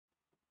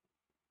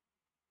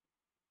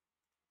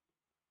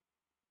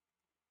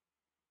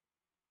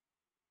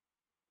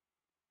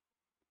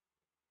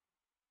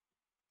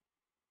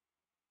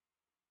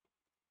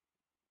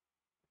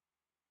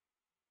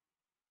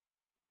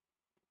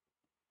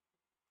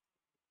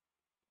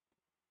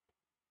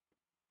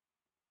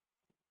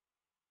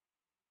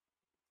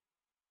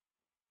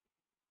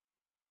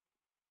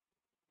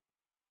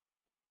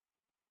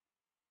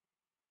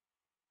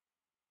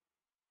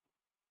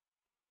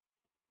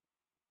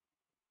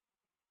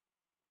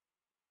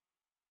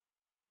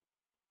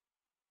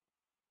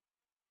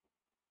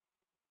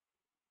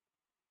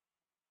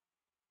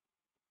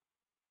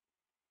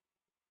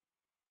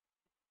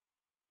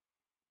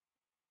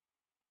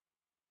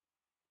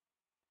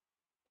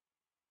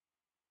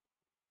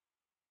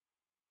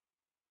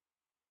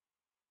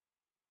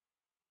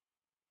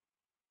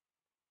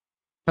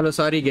Hello,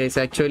 sorry guys.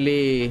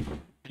 Actually,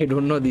 I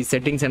don't know the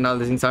settings and all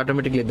these things.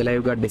 Automatically, the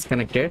live got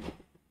disconnected,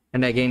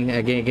 and again,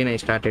 I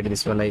started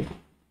this one live.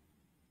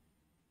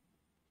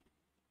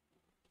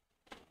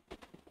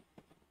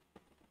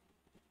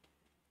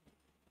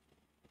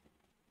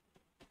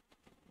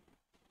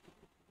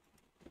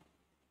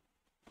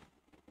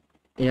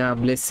 Yeah,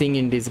 blessing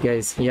in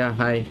disguise. Yeah,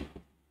 hi,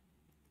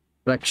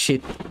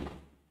 Rakshit.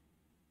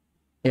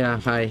 Yeah,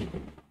 hi.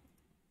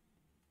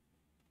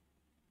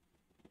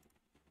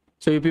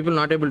 So you people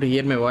not able to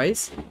hear my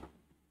voice?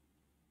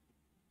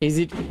 Is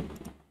it?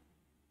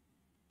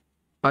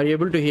 Are you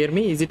able to hear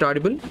me? Is it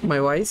audible? My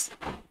voice?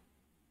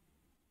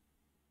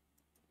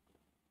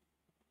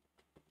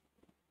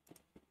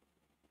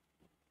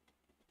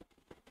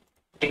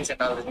 Things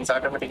and all things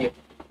automatically.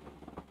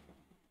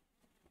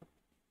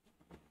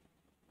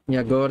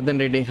 Yeah, Govardhan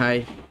Reddy.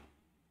 Hi.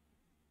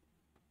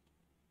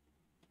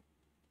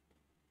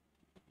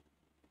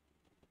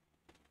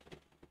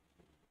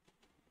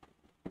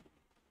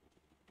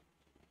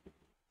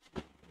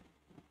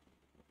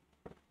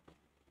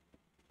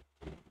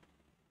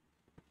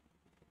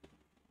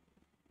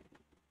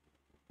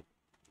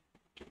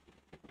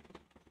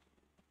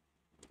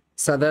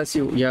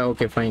 Sadasiv. Yeah,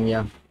 okay, fine.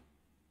 Yeah,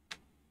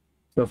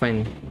 so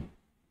fine.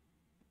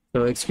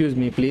 So excuse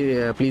me,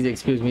 please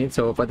excuse me.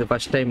 So for the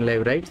first time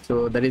live, right?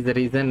 So that is the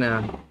reason.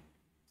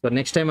 So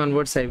next time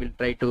onwards, I will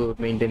try to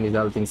maintain these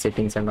all things,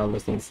 settings and all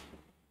those things.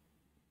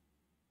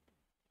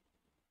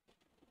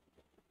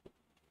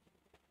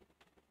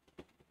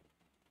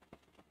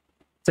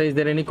 So is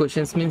there any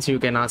questions? Means you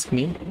can ask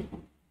me.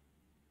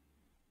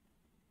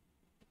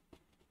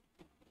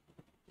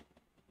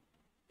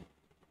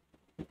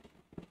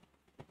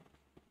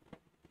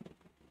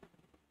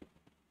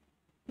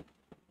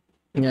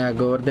 Yeah,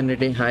 Govardhan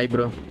Reddy. Hi,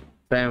 bro.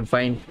 I am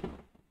fine.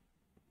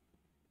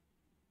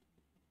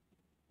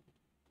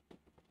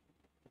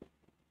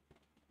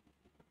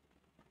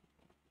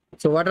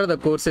 So what are the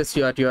courses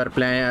you are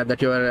planning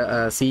that you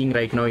are seeing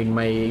right now in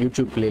my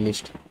YouTube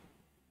playlist?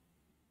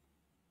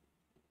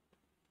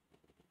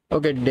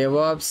 Okay,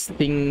 DevOps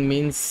thing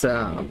means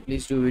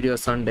please do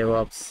videos on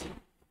DevOps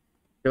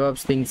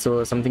thing.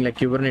 So something like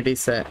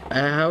Kubernetes. I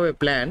have a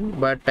plan,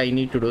 but I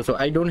need to do. So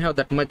I don't have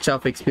that much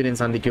of experience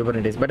on the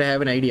Kubernetes, but I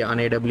have an idea on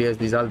AWS.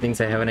 These all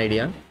things I have an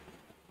idea.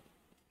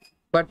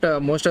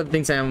 But most of the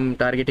things I am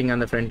targeting on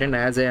the front end,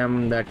 as I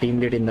am the team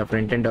lead in the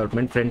front end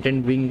development. Front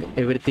end wing,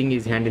 everything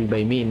is handled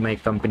by me in my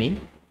company.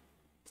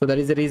 So that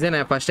is the reason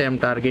first I am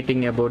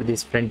targeting about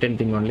this front end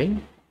thing only.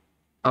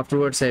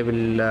 Afterwards, I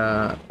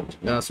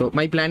will. So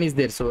my plan is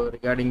there. So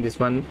regarding this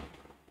one,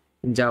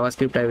 in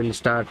JavaScript, I will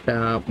start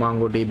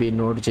MongoDB,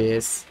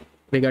 Node.js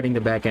regarding the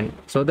backend.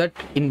 So that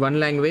in one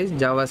language,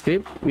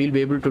 JavaScript, we'll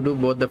be able to do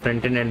both the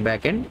front end and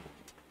backend.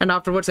 And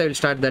afterwards, I will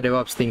start the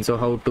DevOps thing. So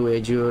how to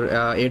Azure,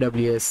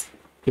 AWS,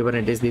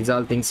 Kubernetes, these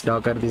all things,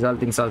 Docker, these all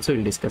things also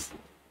we'll discuss.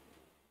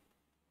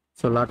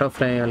 So a lot of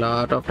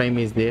time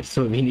is there.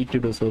 So we need to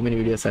do so many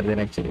videos are there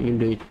actually. We'll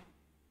do it.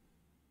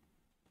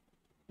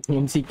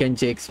 MC can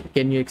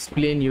you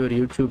explain your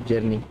YouTube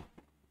journey?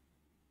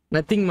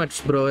 Nothing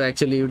much, bro.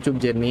 Actually,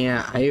 YouTube journey.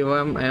 I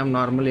am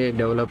normally a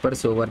developer,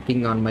 so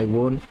working on my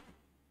own.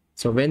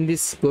 So when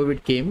this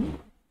COVID came,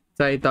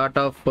 so I thought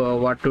of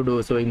what to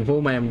do. So in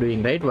home I am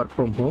doing right work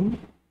from home.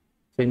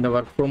 So in the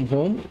work from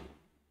home,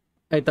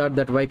 I thought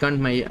that why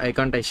can't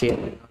I share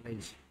my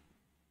knowledge?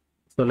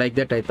 So like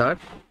that I thought.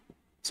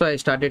 So I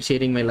started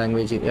sharing my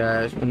language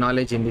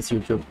knowledge in this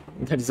YouTube.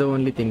 That's the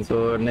only thing.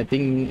 So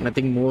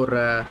nothing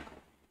more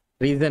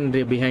reason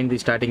behind the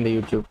starting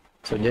the YouTube.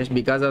 So just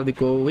because of the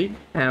COVID,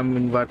 I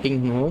am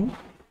working home.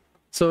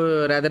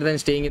 So rather than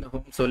staying in the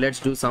home, so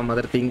let's do some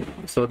other thing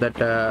so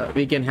that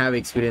we can have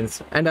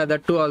experience, and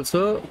that too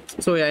also.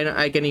 So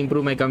I can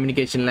improve my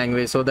communication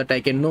language so that I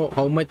can know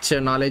how much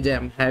knowledge I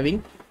am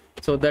having,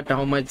 so that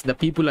how much the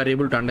people are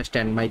able to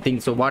understand my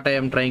thing. So what I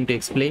am trying to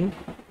explain,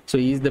 so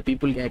is the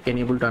people I can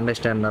able to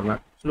understand or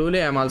not.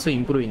 Slowly I am also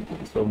improving.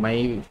 So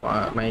my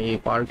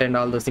fault and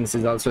all those things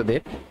is also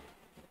there.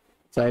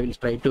 So I will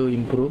try to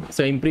improve.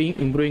 So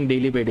improving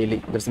daily by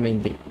daily. That's the main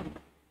thing.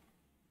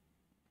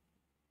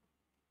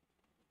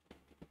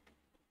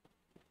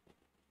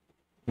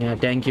 Yeah,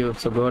 thank you.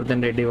 So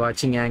Gordon Reddy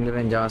watching Angular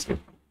and JavaScript.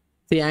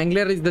 See,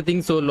 Angular is the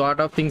thing. So a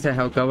lot of things I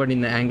have covered in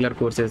the Angular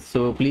courses.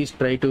 So please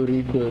try to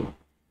read.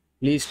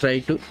 Please try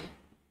to.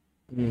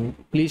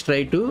 Please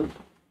try to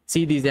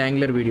see these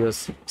Angular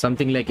videos.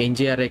 Something like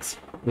NGRX.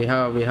 We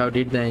have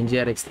did the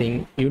NGRX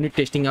thing. Unit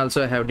testing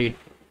also I have did.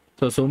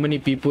 So many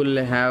people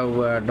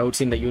have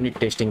doubts in the unit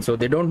testing. So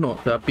they don't know.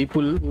 The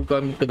people who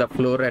come to the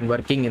floor and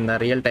working in the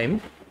real time,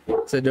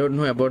 so they don't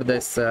know about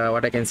this.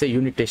 What I can say,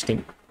 unit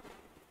testing.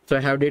 So I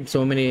have did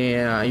so many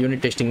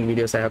unit testing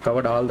videos. I have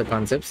covered all the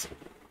concepts.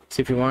 So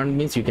if you want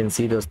means you can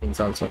see those things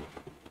also.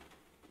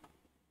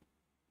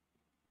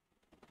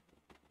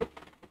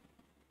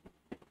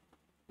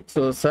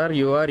 So sir,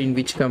 you are in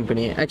which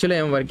company? Actually, I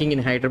am working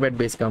in Hyderabad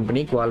based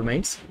company, Qual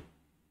Minds.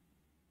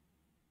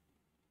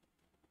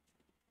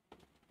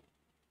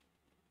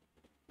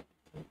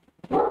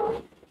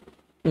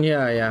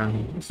 Yeah.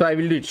 So I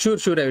will do it. Sure,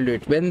 I will do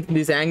it. When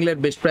these Angular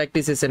best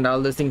practices and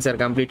all those things are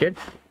completed.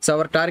 So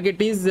our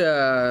target is,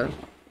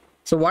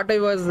 so what I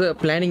was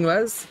planning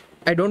was,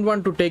 I don't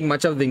want to take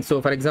much of things.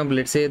 So for example,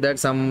 let's say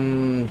that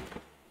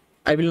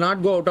I will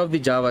not go out of the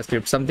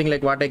JavaScript. Something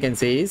like what I can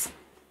say is,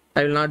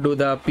 I will not do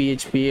the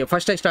PHP.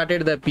 First I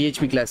started the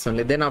PHP class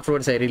only. Then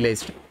afterwards I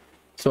realized.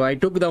 So I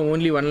took the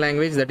only one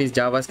language, that is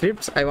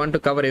JavaScript. I want to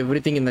cover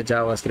everything in the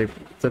JavaScript.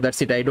 So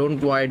that's it. I will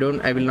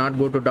not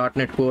go to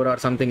 .NET Core or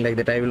something like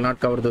that. I will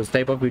not cover those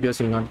type of videos.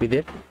 Will not be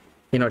there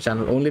in our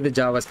channel. Only the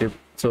JavaScript.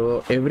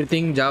 So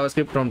everything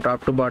JavaScript from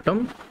top to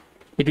bottom,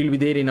 it will be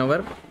there in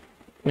our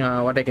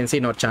what I can say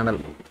in our channel.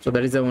 So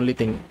that is the only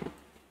thing.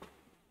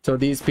 So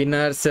these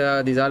spinners,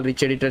 these all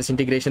rich editors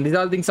integration, these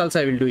all things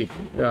also I will do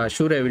it.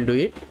 Sure, I will do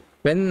it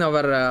when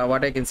our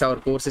what I can say our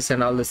courses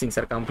and all those things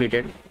are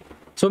completed.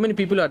 So many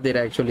people are there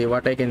actually.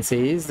 What I can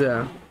say is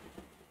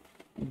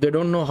they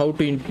don't know how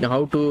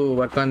to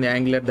work on the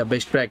Angular, the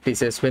best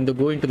practices. When they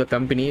go into the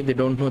company, they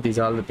don't know these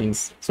all the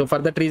things. So for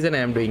that reason, I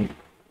am doing.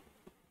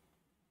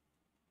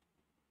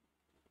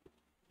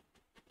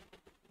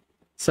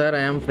 Sir,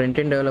 I am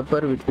front-end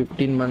developer with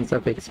 15 months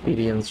of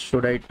experience.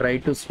 Should I try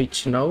to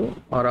switch now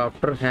or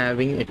after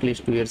having at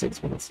least 2 years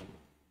experience?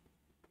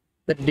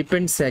 That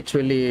depends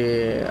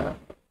actually.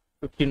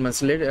 15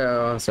 months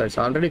later, so it's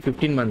already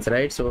 15 months,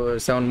 right? So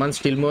 7 months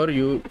still more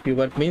you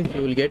work means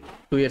you will get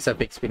 2 years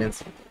of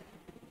experience.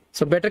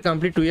 So better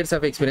complete 2 years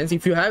of experience.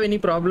 If you have any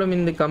problem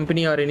in the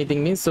company or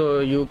anything means,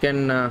 so you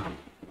can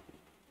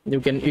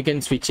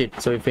switch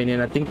it. So if any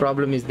nothing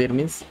problem is there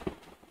means,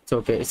 it's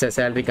okay. It's a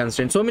salary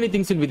constraint. So many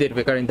things will be there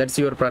regarding, that's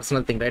your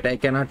personal thing, right? I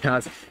cannot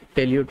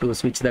tell you to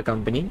switch the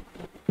company,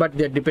 but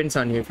that depends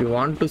on you. If you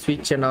want to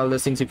switch and all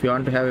those things, if you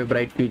want to have a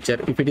bright future,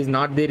 if it is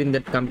not there in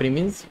that company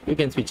means, you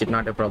can switch it,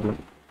 not a problem.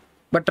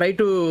 But try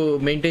to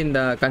maintain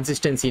the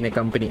consistency in a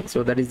company.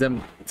 So that is the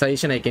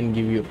suggestion I can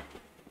give you.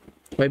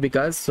 Why?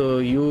 Because so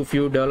if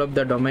you develop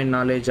the domain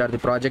knowledge or the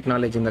project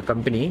knowledge in the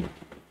company,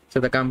 so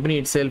the company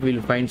itself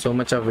will find so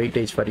much of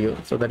weightage for you.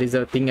 So that is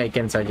the thing I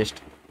can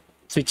suggest.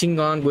 Switching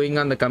on, going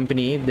on the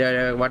company,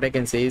 there what I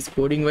can say is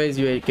coding wise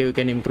you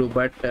can improve,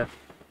 but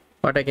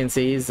what I can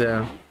say is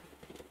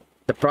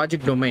the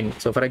project domain.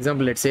 So for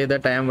example, let's say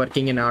that I am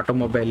working in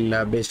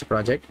automobile based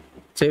project.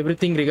 So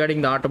everything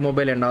regarding the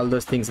automobile and all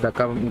those things, the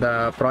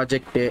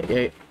project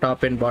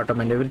top and bottom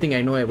and everything,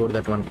 I know about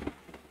that one.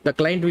 The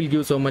client will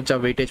give so much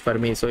of weightage for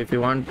me. So if you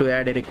want to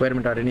add a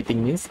requirement or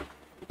anything means,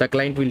 the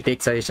client will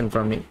take suggestion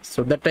from me.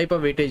 So that type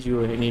of weightage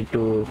you need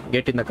to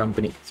get in the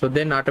company. So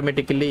then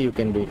automatically you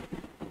can do it.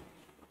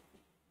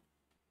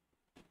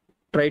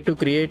 Try to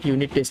create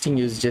unit testing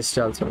use just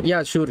also.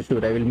 Yeah, sure,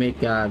 I will make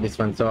this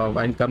one. So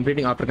I'm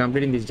after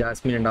completing this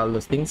Jasmine and all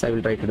those things, I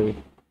will try to do it.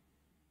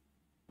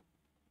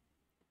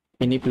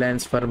 Any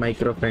plans for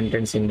micro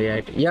frontends in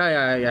React? Yeah,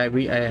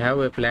 I have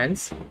a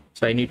plans,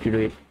 so I need to do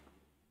it.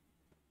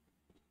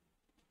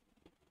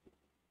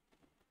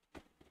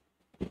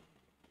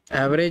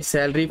 Average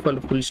salary for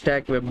full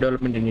stack web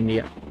development in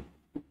India.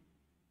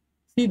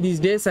 See, these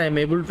days I am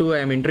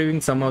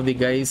interviewing some of the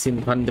guys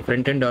on the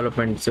front end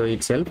development so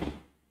itself.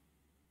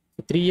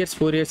 3 years,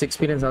 4 years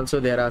experience also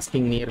they are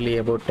asking nearly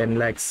about 10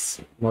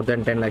 lakhs, more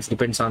than 10 lakhs,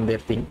 depends on their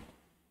thing.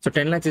 So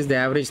 10 lakhs is the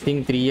average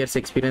thing. 3 years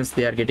experience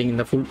they are getting in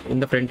the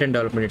front end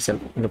development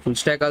itself. In the full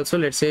stack also,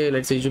 let's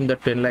assume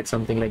that 10 lakhs,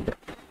 something like that.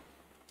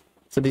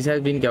 So this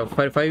has been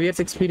for 5 years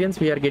experience,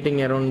 we are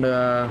getting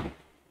around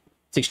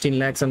 16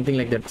 lakhs, something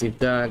like that. If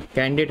the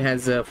candidate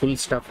has full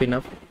stuff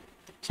enough,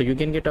 so you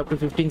can get up to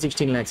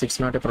 15-16 lakhs. It's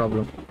not a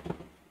problem.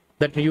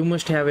 That you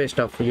must have a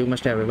stuff. You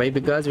must have a why?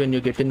 Because when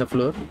you get in the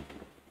floor,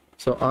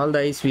 so all the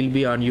eyes will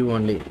be on you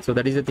only. So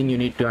that is the thing you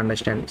need to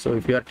understand. So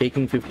if you are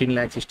taking 15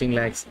 lakhs, 16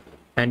 lakhs,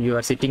 and you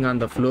are sitting on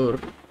the floor,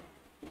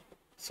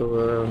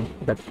 so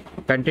that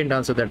content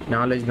also, that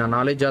knowledge, the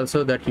knowledge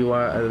also that you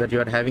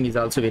are having is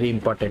also very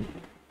important.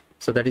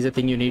 So that is the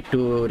thing you need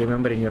to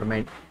remember in your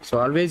mind. So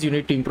always you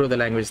need to improve the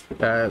language,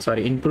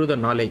 improve the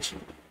knowledge.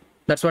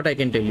 That's what I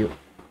can tell you.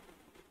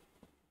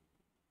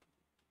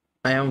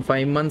 I am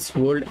 5 months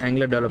old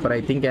Angular developer.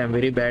 I think I am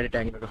very bad at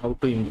Angular. How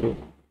to improve?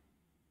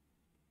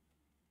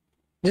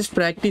 Just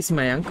practice,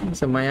 Mayank.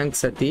 So Mayank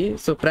Sati.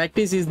 So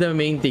practice is the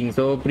main thing.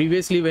 So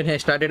previously when I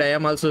started, I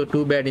am also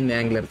too bad in the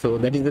Angular. So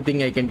that is the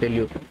thing I can tell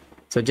you.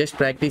 So just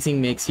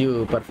practicing makes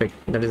you perfect.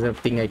 That is the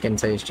thing I can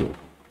suggest you.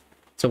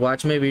 So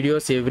watch my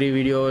videos, every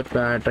video,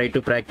 try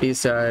to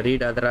practice,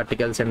 read other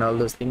articles and all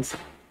those things.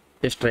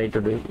 Just try to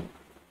do it.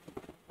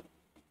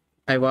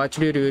 I watched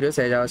your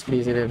videos. I asked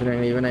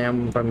even I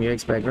am from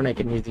UX background, I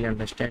can easily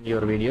understand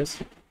your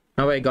videos.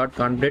 Now I got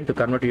confident to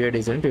convert UI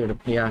design to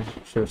yeah,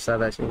 sure,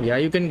 Sadash. Yeah,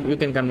 you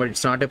can convert.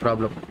 It's not a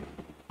problem.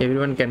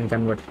 Everyone can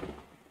convert.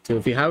 So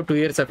if you have 2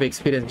 years of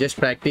experience, just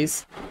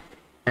practice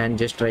and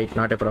just try it,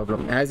 not a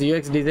problem. As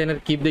UX designer,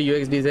 keep the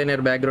UX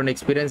designer background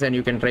experience and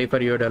you can try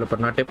for your developer.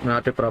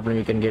 Not a problem.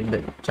 You can get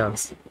the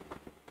chance.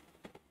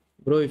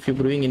 Bro, if you're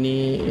doing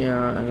any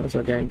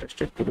okay, I'm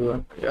interested to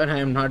do. I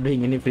am not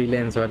doing any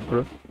freelance work,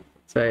 bro.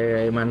 So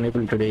I am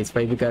unable today. It's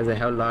why because I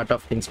have a lot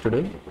of things to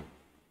do.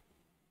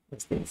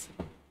 these things.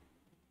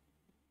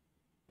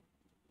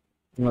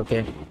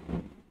 Okay.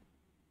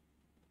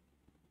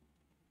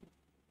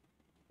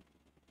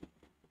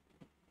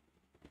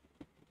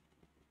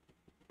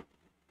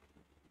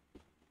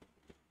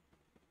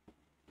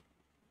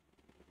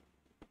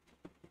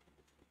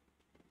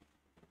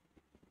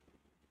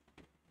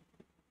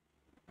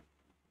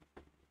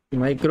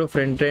 Micro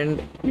front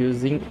end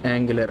using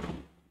Angular.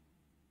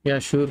 Yeah,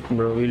 sure,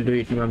 bro. We'll do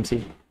it,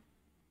 Mamsi.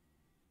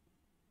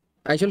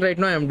 Actually, right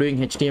now I'm doing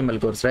HTML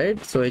course,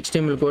 right? So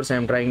HTML course,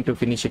 I'm trying to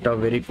finish it off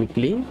very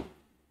quickly,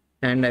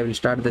 and I will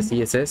start the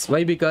CSS.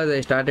 Why? Because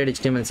I started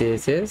HTML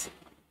CSS.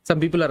 Some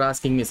people are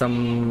asking me.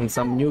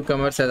 Some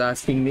newcomers are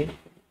asking me.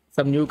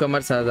 Some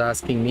newcomers are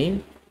asking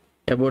me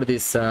about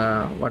this.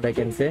 What I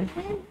can say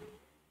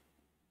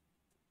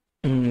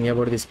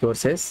about these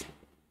courses.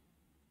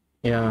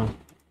 Yeah.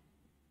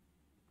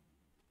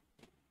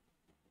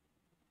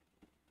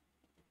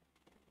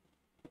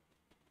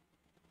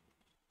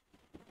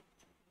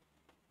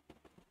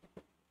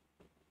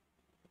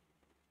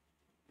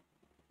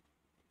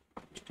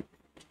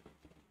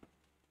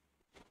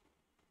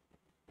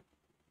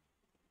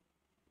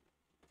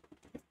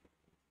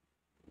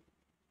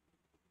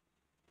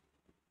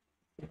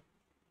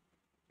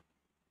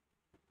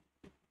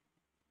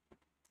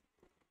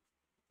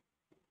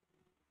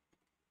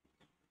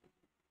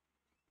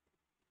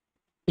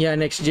 Yeah,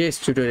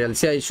 Next.js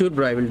tutorials. Yeah, sure,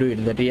 bro. I will do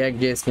it. The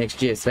React.js,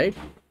 Next.js, right?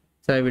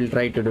 So I will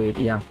try to do it.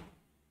 Yeah.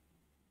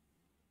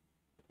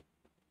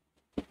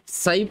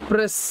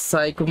 Cypress,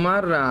 Sai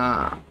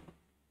Kumar,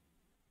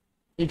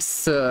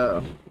 it's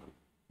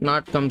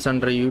not comes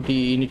under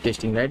unit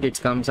testing, right? It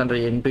comes under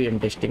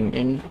end-to-end testing.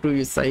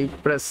 End-to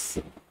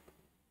Cypress.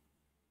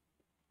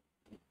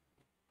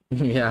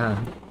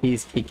 Yeah,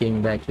 he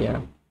came back.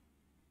 Yeah.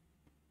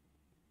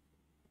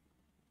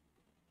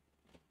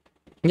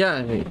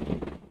 Yeah,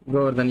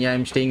 Govardhan. Yeah,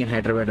 I'm staying in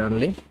Hyderabad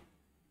only.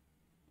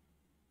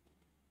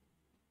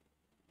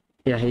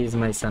 Yeah, he is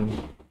my son.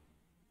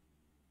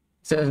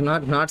 So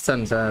not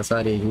son.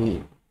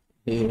 Sorry,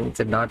 it's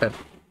a daughter.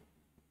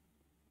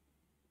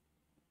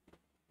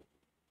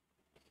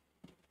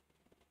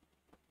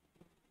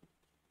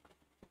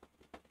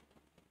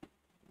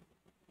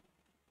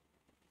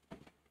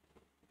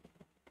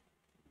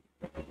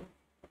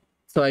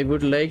 So I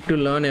would like to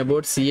learn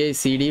about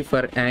CI/CD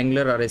for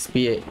Angular or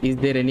SPA. Is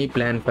there any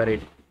plan for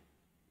it?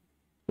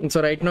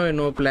 So right now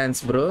no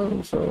plans,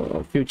 bro.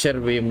 So future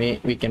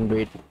we can do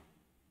it.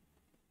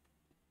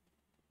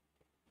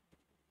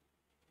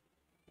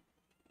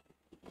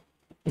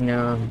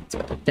 Yeah. So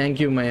thank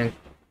you, Mayank.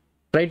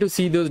 Try to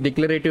see those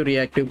declarative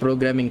reactive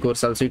programming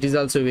course also. It is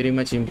also very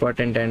much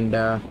important, and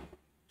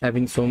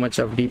having so much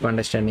of deep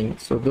understanding.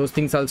 So those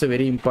things also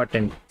very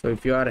important. So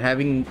if you are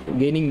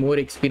gaining more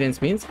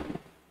experience means,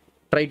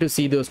 try to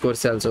see those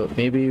courses also.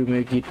 Maybe you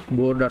may get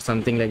bored or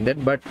something like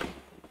that, but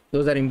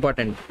those are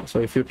important.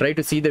 So if you try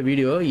to see the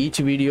video, each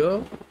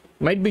video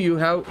might be you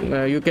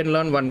can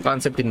learn one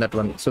concept in that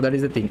one. So that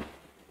is the thing.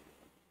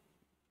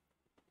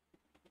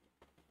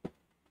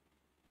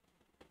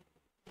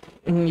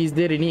 Is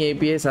there any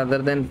APIs other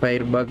than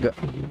Firebug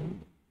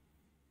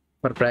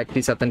for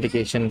practice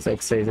authentications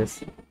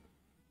exercises?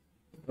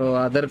 So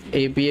other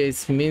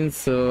APIs means,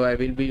 so I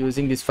will be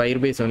using this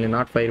Firebase only,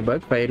 not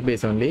Firebug,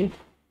 Firebase only.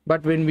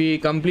 But when we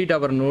complete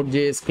our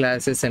Node.js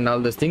classes and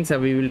all those things,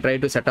 we will try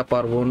to set up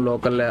our own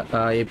local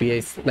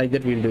APIs. Like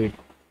that, we'll do it.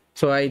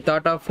 So I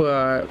thought of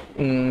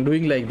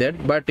doing like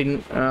that, but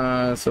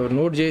so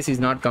Node.js is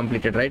not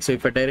completed, right? So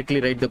if I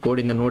directly write the code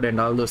in the Node and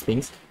all those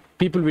things,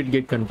 people will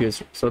get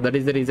confused. So that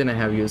is the reason I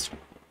have used.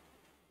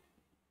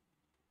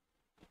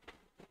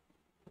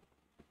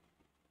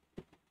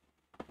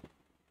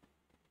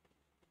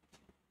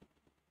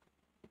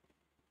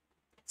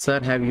 Sir,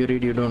 have you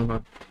read? You don't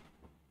know?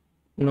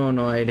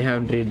 No, I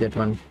haven't read that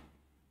one.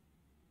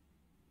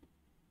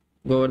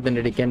 Govardhan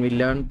Reddy, can we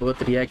learn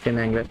both React and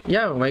Angular?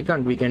 Yeah, why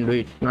can't we can do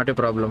it? Not a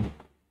problem.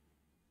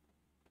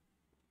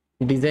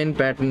 Design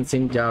patterns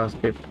in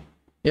JavaScript.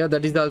 Yeah,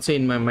 that is also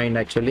in my mind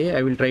actually.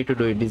 I will try to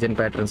do it. Design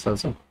patterns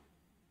also.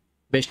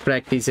 Best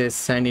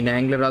practices, and in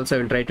Angular also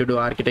I will try to do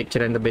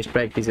architecture and the best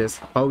practices.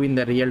 How in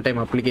the real-time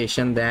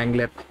application, the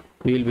Angular,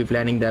 we will be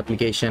planning the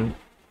application,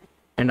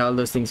 and all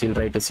those things we'll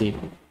try to see.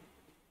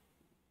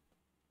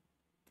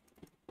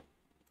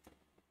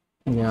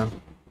 Yeah.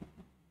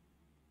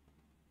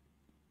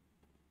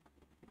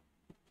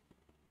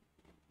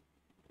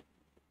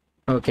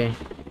 Okay.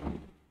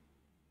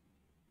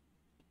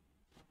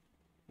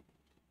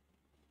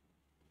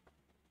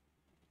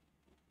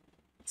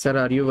 Sir,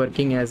 are you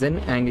working as an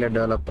Angular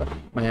developer?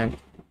 Mayank?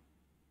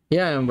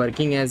 Yeah, I'm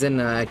working as an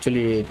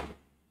actually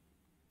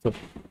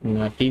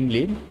team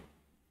lead.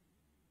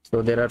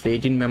 So there are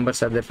 18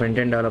 members of the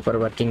front-end developer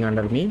working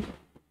under me.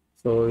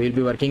 So we'll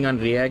be working on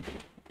React,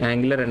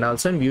 Angular, and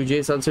also in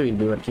Vue.js also we'll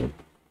be working.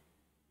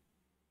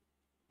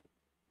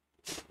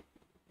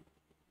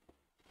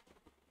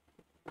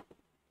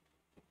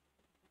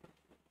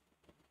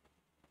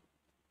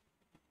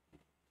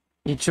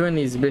 Which one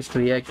is best,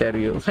 React or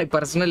Vue? I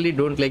personally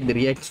don't like the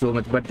React so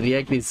much, but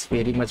React is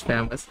very much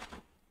famous.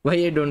 Why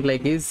I don't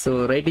like is,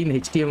 so writing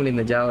HTML in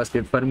the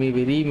JavaScript for me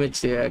very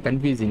much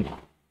confusing.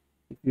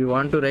 If you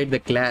want to write the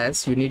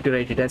class, you need to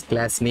write it as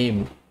class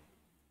name.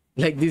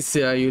 Like this,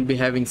 you'll be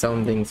having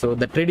something. So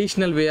the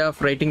traditional way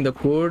of writing the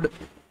code,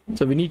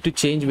 so we need to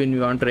change when we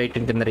want to write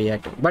it in the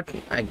React. But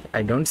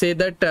I don't say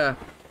that.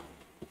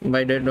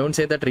 But I don't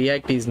say that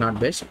React is not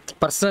best.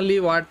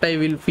 Personally, what I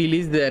will feel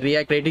is the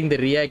React, writing the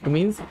React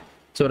means,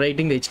 so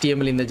writing the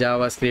HTML in the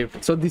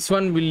JavaScript. So this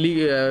one will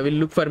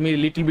look for me a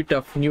little bit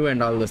of new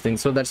and all those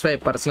things. So that's why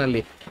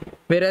personally,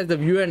 whereas the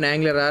Vue and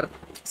Angular are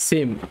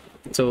same.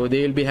 So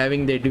they will be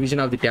having the division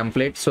of the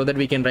template so that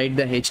we can write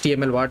the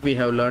HTML what we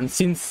have learned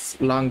since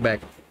long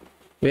back.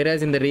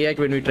 Whereas in the React,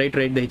 when we try to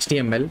write the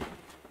HTML,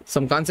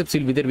 some concepts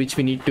will be there which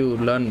we need to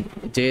learn,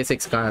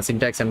 JSX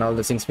syntax and all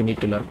the things we need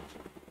to learn.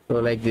 So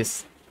like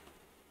this.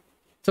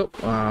 So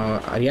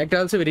React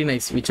also very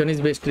nice. Which one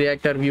is best,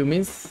 React or Vue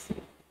means?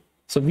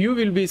 So Vue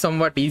will be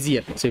somewhat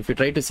easier. So if you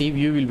try to see,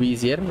 Vue will be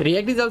easier.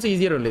 React is also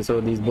easier only.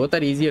 So these both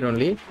are easier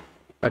only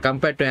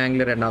compared to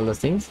Angular and all those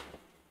things.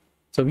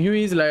 So Vue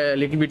is like a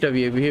little bit of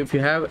Vue. If you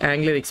have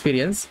Angular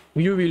experience,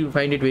 Vue will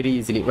find it very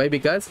easily. Why?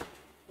 Because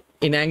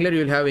in Angular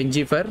you will have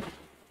ng for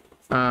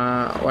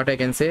what I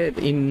can say.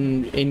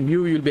 In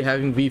Vue you will be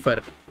having v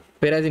for.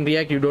 Whereas in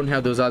React you don't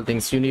have those all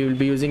things. You will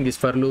be using this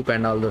for loop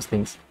and all those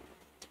things.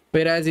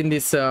 Whereas in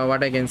this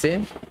what I can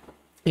say,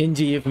 ng,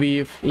 if, v,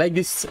 if, like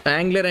this,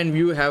 Angular and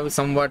Vue have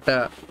somewhat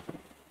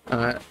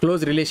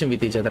close relation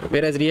with each other.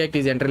 Whereas React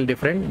is entirely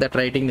different. That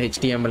writing the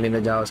HTML in the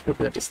JavaScript,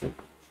 that is the.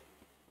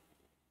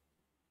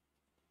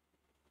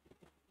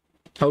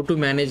 How to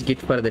manage Git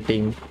for the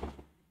team.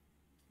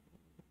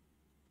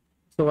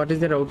 So what is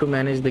there? How to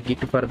manage the Git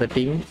for the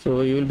team?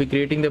 So you will be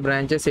creating the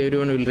branches.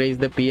 Everyone will raise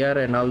the PR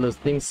and all those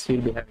things. You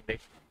will be having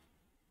it.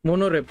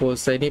 Mono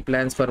repos. Any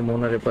plans for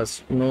mono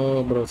repos?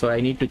 No, bro. So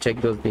I need to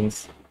check those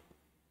things.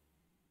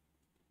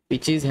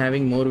 Which is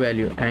having more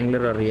value,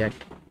 Angular or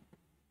React?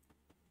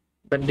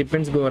 That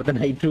depends, Govardhan.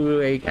 I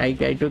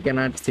too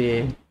cannot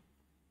say.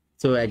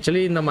 So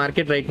actually in the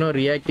market right now,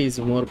 React is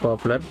more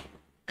popular.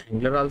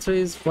 Angular also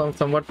is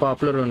somewhat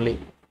popular only.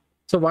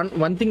 So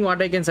one thing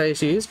what I can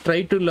suggest is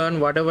try to learn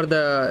whatever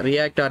the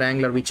React or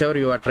Angular, whichever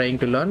you are trying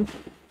to learn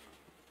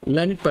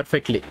it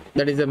perfectly.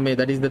 That is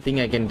the thing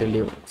I can tell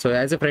you. So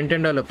as a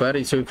front-end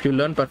developer, so if you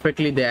learn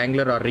perfectly the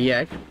Angular or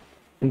React,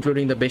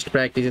 including the best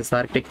practices,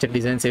 architecture,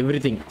 designs,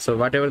 everything. So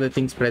whatever the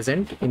things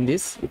present in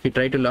this, if you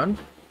try to learn,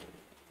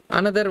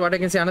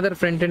 another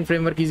front-end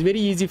framework is very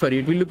easy for you.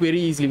 It will look very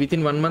easily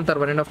within 1 month or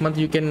 1.5 months.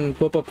 You can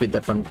cope up with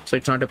that one. So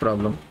it's not a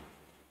problem.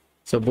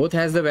 So both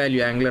has the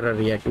value, Angular or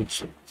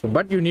React,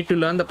 but you need to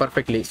learn the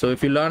perfectly. So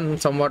if you learn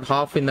somewhat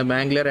half in the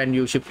Angular and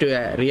you shift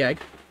to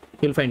React,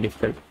 you'll find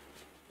difficult.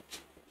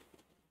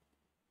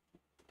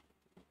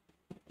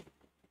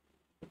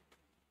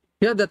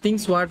 Yeah, the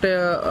things what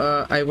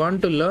I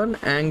want to learn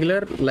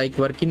Angular, like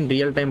work in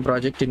real-time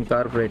project in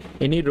corporate.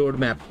 Any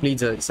roadmap, please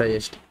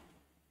suggest.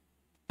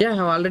 Yeah, I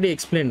have already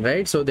explained,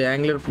 right? So the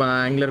Angular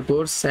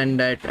course, and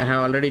I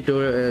have already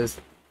did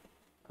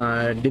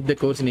the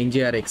course in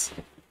NGRX.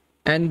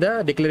 And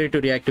the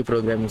declarative reactive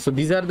programming. So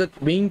these are the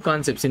main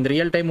concepts. In the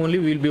real time only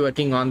we will be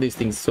working on these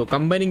things. So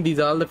combining these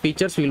all the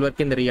features will work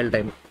in the real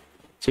time.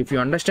 So if you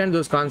understand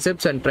those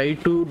concepts and try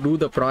to do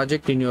the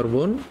project in your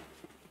own,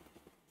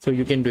 so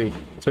you can do it.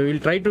 So we will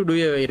try to do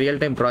a real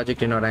time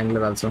project in our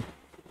Angular also.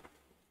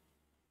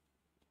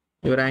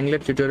 Your Angular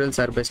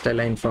tutorials are best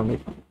aligned from it.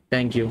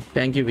 Thank you,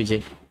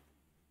 Vijay.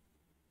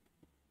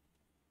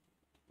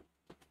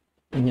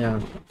 Yeah.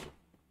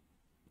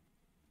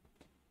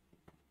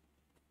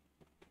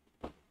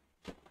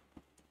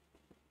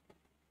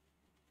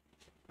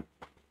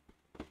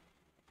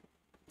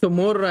 So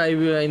more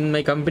in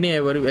my company, I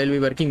will be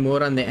working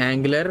more on the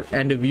Angular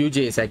and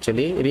Vue.js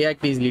actually.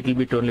 React is little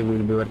bit only we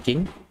will be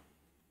working.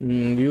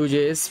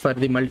 Vue.js for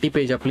the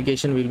multi-page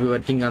application we will be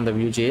working on the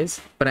Vue.js.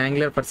 For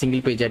Angular for single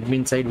page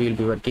admin side we will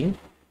be working.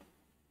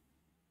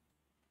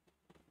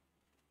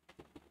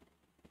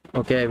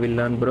 Okay, I will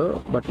learn,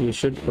 bro, but you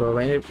should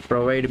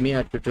provide me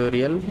a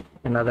tutorial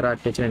and other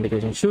architecture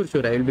integration. Sure,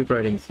 I will be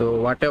providing. So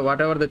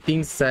whatever the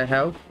things I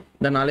have,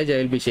 the knowledge I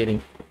will be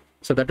sharing.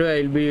 So that way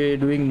I will be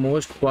doing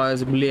most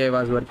possibly. I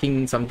was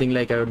working something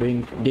like I was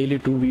doing daily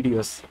 2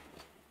 videos.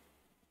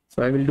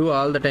 So I will do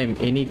all the time.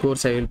 Any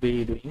course I will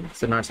be doing.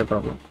 So not a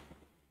problem.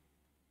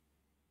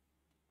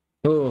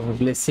 Oh,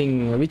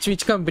 blessing.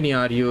 Which company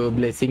are you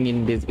blessing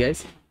in this,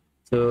 guys?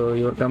 So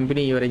your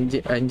company, your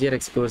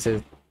NGRX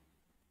courses.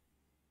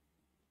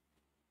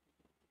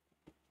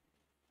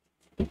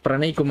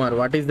 Pranay Kumar,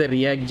 what is the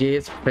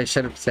React.js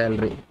fresher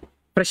salary?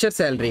 Fresher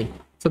salary.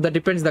 So that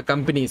depends the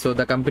company. So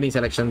the company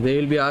selection, they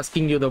will be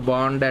asking you the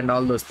bond and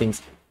all those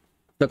things.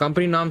 The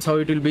company norms, how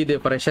it will be, the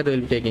pressure they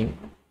will be taking.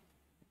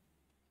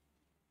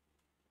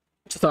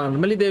 So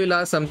normally they will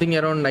ask something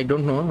around, I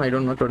don't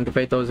know,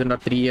 25,000 or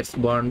 3 years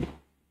bond.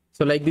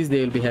 So like this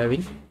they will be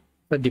having.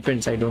 That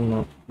depends, I don't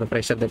know the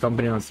pressure the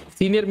company wants.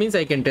 Senior means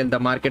I can tell the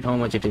market how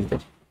much it is there.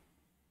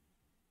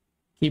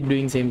 Keep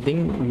doing same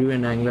thing. Vue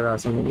and Angular are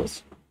some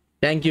videos.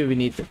 Thank you,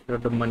 Vineet, for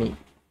the money.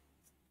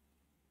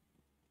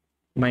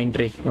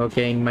 Mindtree.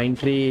 Okay, in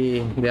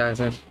Mindtree, yeah,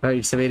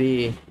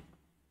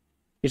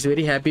 it's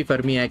very happy for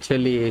me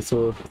actually.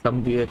 So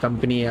some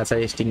company are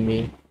suggesting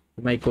me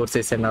my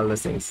courses and all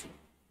those things.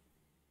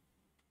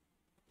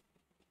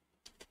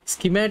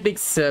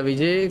 Schematics,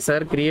 Vijay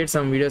sir, create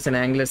some videos in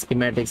Angular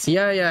schematics.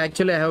 Yeah,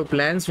 actually I have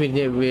plans with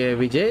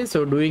Vijay.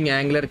 So doing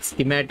Angular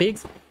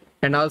schematics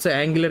and also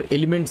Angular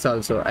elements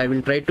also. I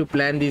will try to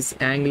plan this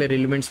Angular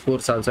elements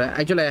course also.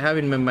 Actually, I have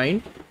in my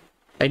mind.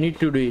 I need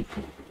to do it.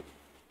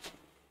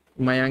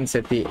 Mayank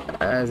Sethi,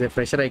 as a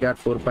fresher, I got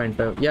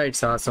 4.5. Yeah,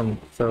 it's awesome.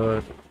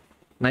 So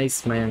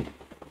nice, Mayank.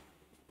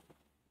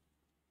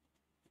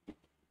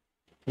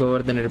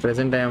 Lower than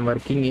represent. I am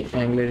working in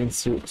Angular in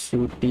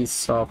Suti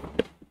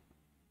Soft.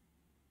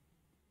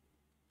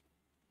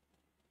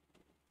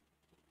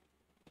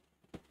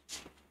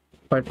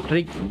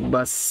 Patrick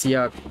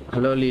Basyak.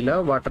 Hello,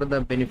 Leela. What are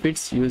the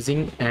benefits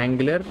using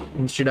Angular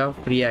instead of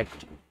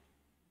React?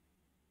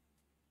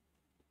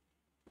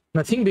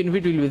 Nothing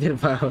benefit will be there,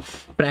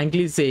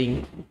 frankly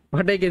saying.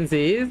 What I can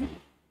say is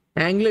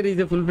Angular is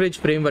a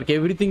full-fledged framework.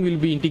 Everything will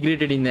be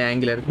integrated in the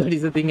Angular. That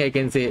is the thing I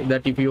can say.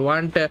 That if you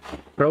want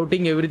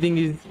routing, everything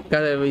is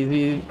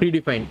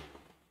predefined.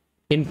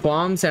 In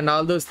forms and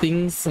all those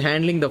things,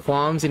 handling the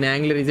forms in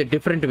Angular is a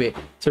different way.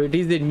 So it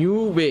is the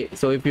new way.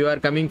 So if you are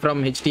coming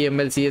from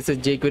HTML, CSS,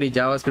 jQuery,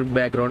 JavaScript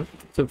background,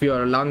 so if you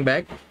are long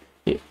back,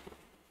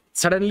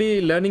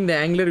 suddenly learning the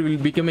Angular will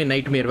become a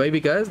nightmare. Why?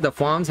 Because the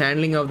forms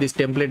handling of these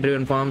template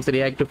driven forms,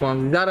 reactive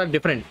forms, these are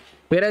different.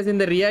 Whereas in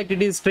the React,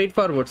 it is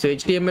straightforward. So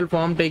HTML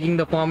form, taking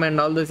the form and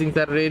all those things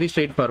are very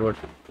straightforward.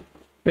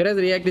 Whereas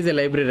React is a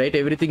library, right?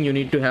 Everything you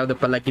need to have the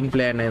plugin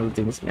plan and all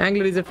things.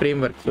 Angular is a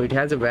framework, so it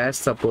has a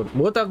vast support.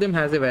 Both of them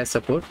has a vast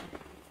support.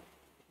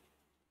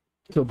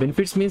 So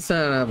benefits means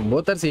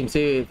both are same.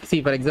 See,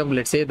 for example,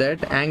 let's say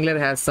that Angular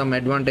has some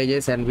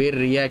advantages and where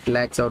React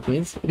lacks out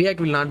means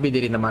React will not be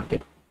there in the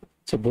market.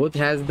 So both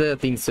has the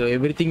things. So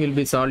everything will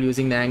be solved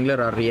using the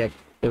Angular or React.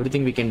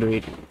 Everything we can do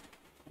it.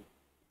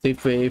 So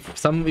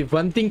if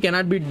one thing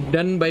cannot be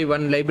done by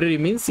one library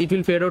means it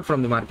will fade out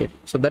from the market.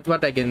 So that's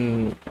what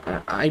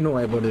I know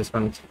about this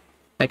one.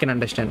 I can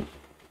understand.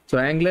 So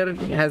Angular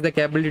has the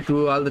capability to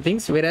do all the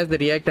things, whereas the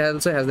React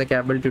also has the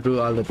capability to do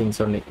all the things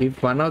only.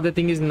 If one of the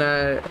thing is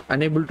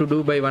unable to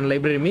do by one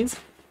library means,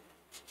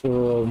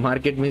 so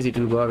market means it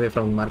will go away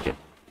from the market.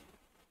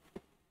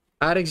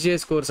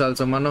 RxJS course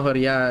also,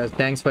 Manohar, yeah,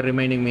 thanks for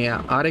reminding me.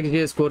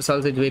 RxJS course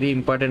also is very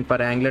important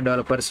for Angular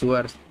developers who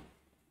are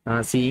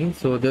seeing.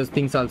 So those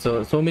things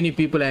also, so many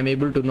people I'm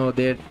able to know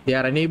that they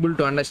are unable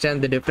to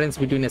understand the difference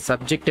between a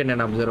subject and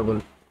an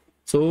observable.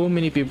 So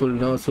many people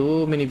know,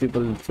 so many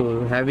people.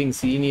 So having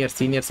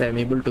seniors I'm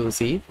able to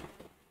see,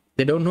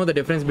 they don't know the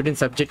difference between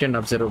subject and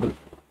observable.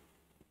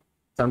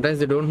 Sometimes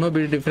they don't know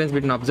the difference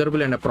between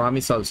observable and a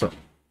promise also.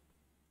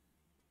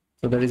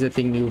 So that is a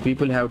thing you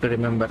people have to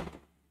remember.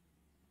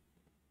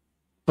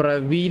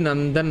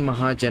 Pravinandan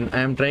Mahajan, I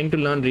am trying to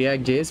learn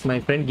React.js. My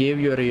friend gave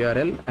your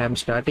URL. I am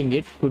starting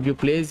it. Could you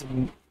please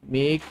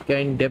make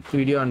an depth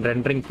video on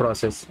rendering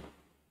process?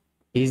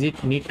 Is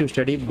it need to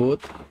study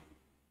both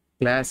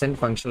class and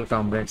functional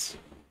components?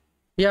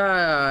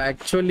 Yeah,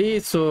 actually,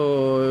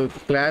 so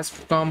class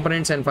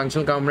components and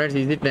functional components,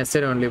 is it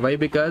necessary only? Why?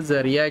 Because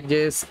the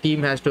React.js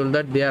team has told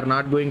that they are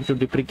not going to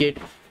deprecate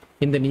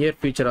in the near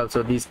future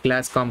also these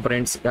class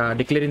components,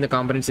 declaring the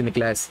components in the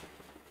class.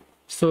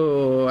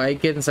 So I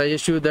can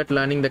suggest you that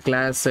learning the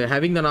class,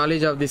 having the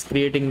knowledge of this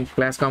creating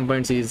class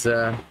components is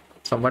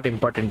somewhat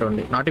important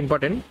only. Not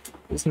important,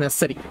 it's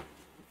necessary.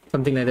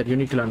 Something like that you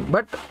need to learn.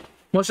 But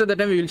most of the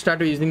time we will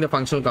start using the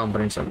functional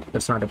components only.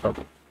 That's not a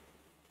problem.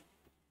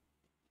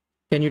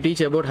 Can you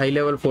teach about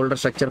high-level folder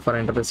structure for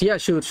enterprise? Yeah,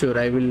 sure.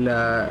 I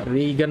will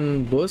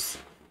Regan Bose.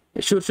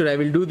 Sure. I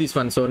will do this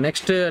one. So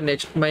next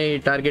my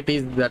target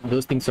is that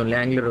those things only,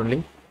 Angular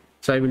only.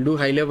 So I will do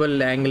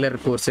high-level Angular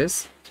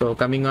courses. So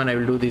coming on, I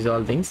will do these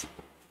all things.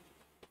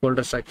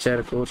 Folder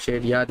structure, core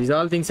shade. Yeah, these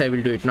all things I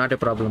will do it. Not a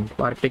problem.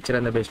 Architecture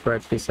and the best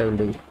practice I will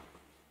do it.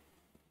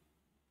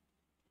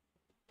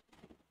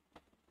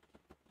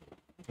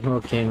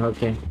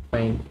 Okay,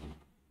 fine.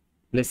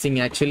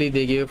 Blessing. Actually,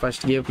 they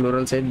first gave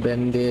plural set,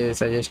 then they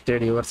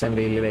suggested yours and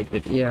really liked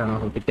it. Yeah,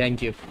 okay.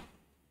 Thank you.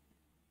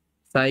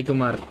 Sai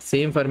Kumar.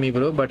 Same for me,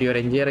 bro. But your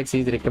NGRX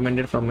is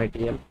recommended from my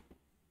TL.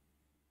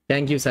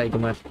 Thank you, Sai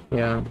Kumar.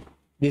 Yeah.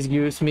 This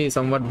gives me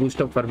somewhat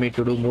boost up for me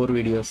to do more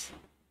videos.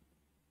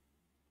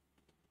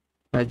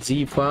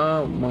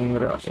 Jifa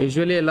Mangra.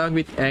 Usually along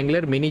with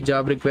Angular, many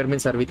job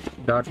requirements are with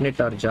 .NET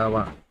or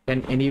Java.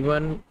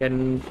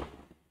 Can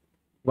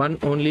one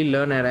only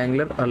learn an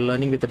Angular or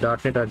learning with the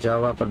 .NET or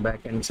Java for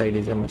backend side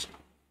is a must?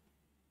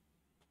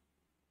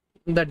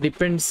 That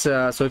depends.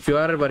 So if you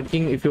are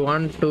working, if you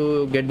want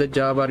to get the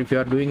job or if you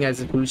are doing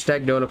as a full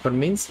stack developer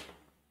means,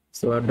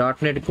 so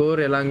 .NET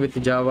Core along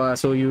with Java,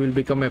 so you will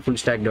become a full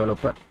stack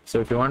developer. So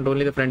if you want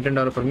only the front end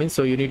developer means,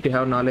 so you need to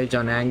have knowledge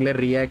on Angular,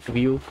 React,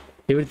 Vue,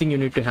 everything you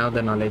need to have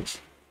the knowledge.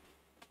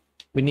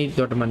 We need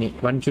that money.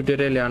 One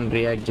tutorial on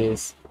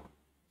React.js.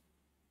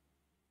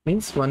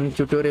 Means one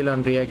tutorial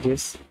on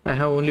React.js. I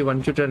have only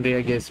one tutorial on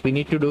React.js. We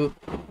need to do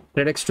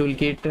Redux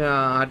toolkit,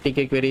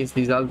 RTK queries.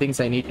 These all things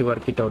I need to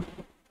work it out.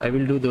 I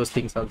will do those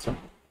things also.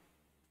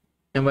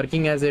 I'm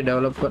working as a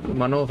developer,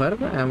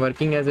 Manohar. I'm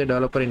working as a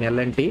developer in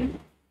L&T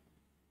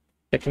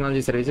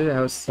technology services.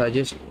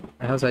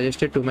 I have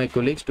suggested to my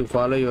colleagues to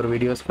follow your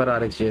videos for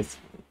RxJS.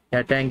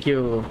 Yeah, thank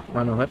you,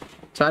 Manohar.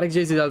 So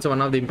RxJS is also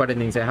one of the important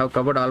things. I have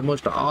covered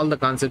almost all the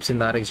concepts in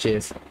the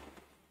RxJS.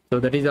 So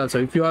that is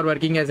also, if you are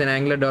working as an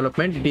Angular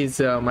development, it is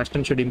must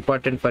and should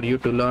important for you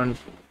to learn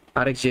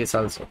RxJS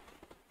also.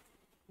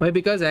 Why?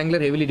 Because Angular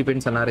heavily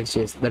depends on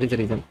RxJS. That is the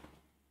reason.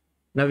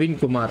 Naveen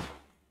Kumar,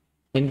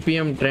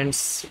 NPM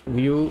trends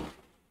view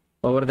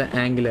over the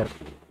Angular.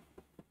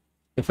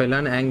 If I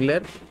learn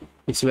Angular,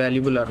 it's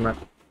valuable or not?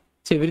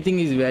 So everything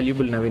is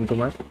valuable, Naveen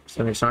Kumar.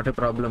 So it's not a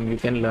problem. You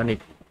can learn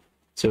it.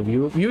 So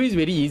view is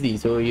very easy.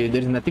 So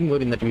there is nothing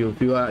more in that view.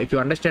 If you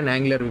understand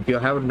Angular, if you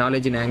have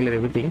knowledge in Angular,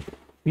 everything,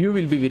 view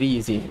will be very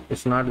easy.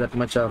 It's not that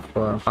much of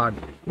hard.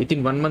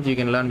 Within 1 month, you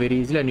can learn very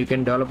easily, and you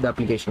can develop the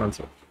application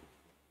also.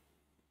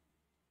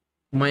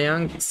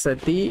 Mayank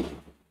Sati,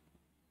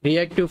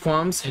 reactive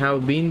forms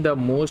have been the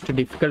most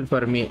difficult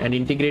for me, and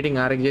integrating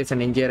RxJS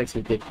and NGRX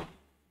with it.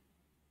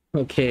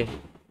 Okay.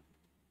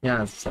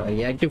 Yeah, so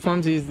reactive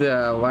forms is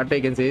what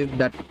I can say is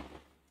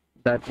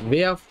that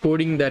way of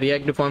coding the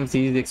reactive forms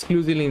is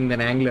exclusively in the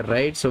Angular,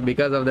 right? So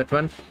because of that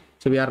one,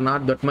 so we are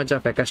not that much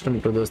of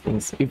accustomed to those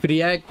things. If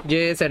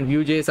React.js and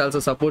Vue.js also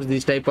supports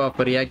this type of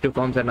reactive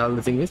forms and all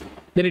the things,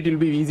 then it will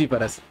be easy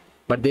for us.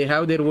 But they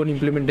have their own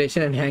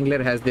implementation, and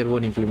Angular has their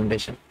own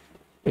implementation.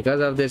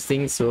 Because of these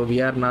things, so we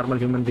are normal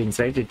human beings,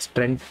 right? It's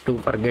trend to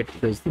forget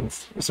those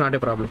things. It's not a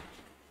problem.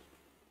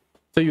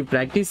 So you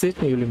practice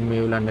it, you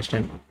will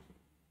understand.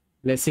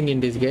 Blessing in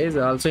disguise.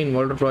 Also in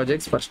older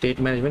projects for state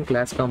management,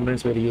 class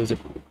components were used.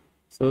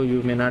 So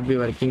you may not be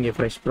working a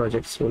fresh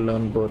project, so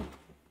learn both.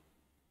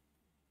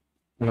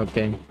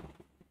 Okay.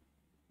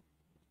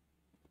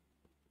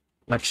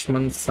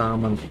 Lakshman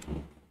Samant.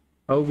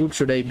 How good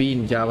should I be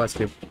in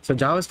JavaScript? So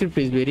JavaScript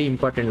is very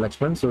important,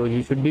 Lakshman. So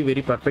you should be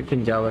very perfect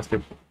in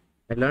JavaScript.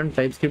 I learned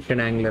TypeScript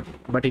and Angular,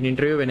 but in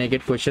interview when I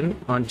get question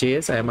on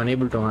JS, I am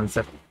unable to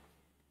answer.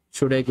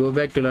 Should I go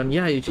back to learn?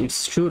 Yeah,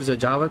 it's sure. So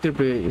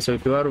JavaScript. So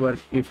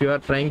if you are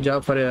trying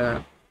job for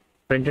a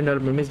front-end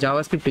development, means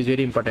JavaScript is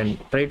very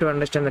important. Try to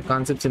understand the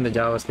concepts in the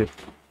JavaScript.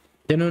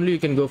 Then only you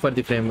can go for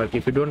the framework.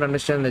 If you don't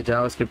understand the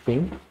JavaScript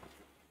thing,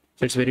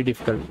 so it's very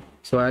difficult.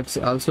 So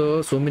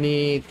also so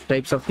many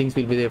types of things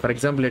will be there. For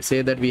example, let's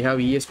say that we have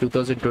ES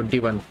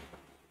 2021.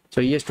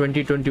 So ES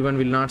 2021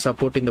 will not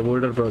support in the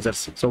older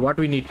browsers. So what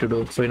we need to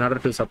do? So in order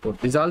to support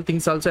these all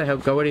things also I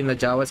have covered in the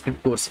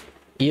JavaScript course.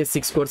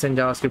 ES6 course and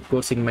JavaScript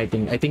course in my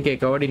thing. I think I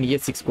covered in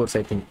ES6 course,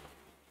 I think.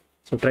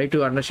 So try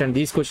to understand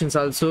these questions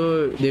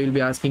also, they will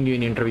be asking you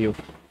in interview.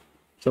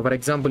 So for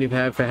example, if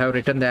I have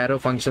written the arrow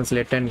functions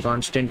let and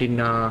constant in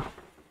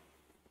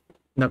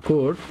the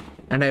code,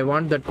 and I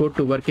want that code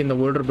to work in the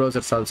older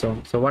browsers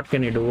also. So what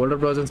can you do? Older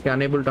browsers can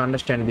unable to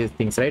understand these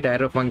things, right?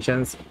 Arrow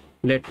functions,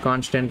 let,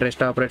 constant,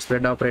 rest operators,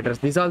 spread operators.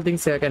 These all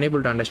things I can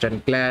able to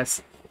understand.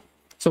 Class.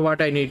 So what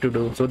I need to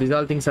do? So these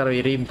all things are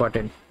very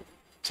important.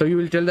 So you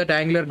will tell that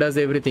Angular does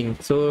everything.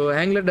 So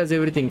Angular does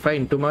everything.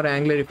 Fine. Tomorrow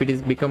Angular, if it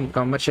is become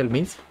commercial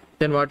means,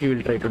 then what you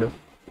will try to do?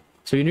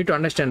 So you need to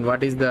understand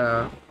what is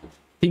the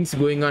things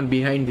going on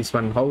behind this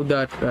one. How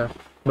that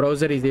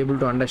browser is able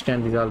to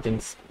understand these all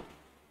things.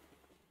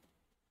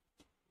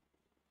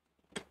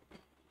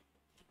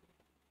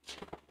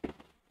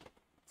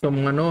 So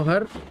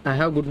Manohar, I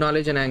have good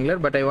knowledge in Angular,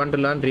 but I want to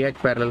learn React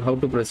parallel. How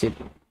to proceed?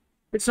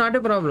 It's not a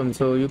problem.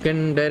 So you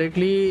can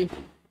directly.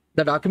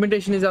 The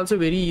documentation is also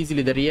very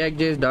easily. The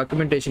React.js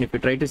documentation, if you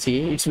try to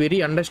see, it's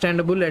very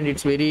understandable and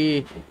it's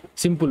very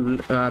simple.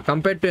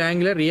 Compared to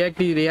Angular,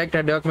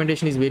 React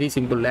documentation is very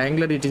simple.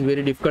 Angular, it is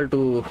very difficult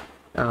to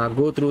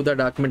go through the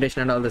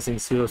documentation and all the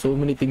things. So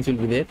many things will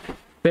be there.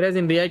 Whereas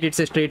in React, it's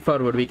a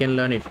straightforward. We can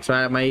learn it.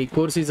 So my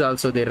course is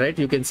also there, right?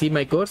 You can see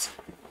my course.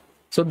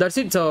 So that's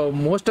it. So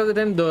most of the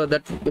time,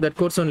 that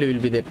course only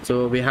will be there.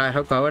 So we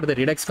have covered the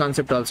Redux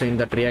concept also in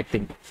that React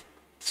thing.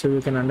 So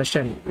you can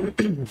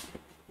understand.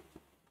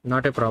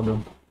 Not a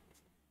problem.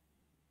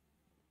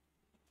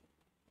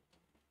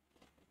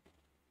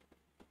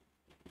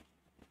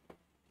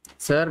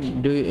 Sir,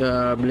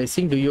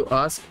 Blessing, do you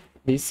ask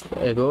this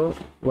ago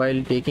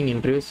while taking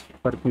interviews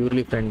for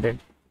purely front-end?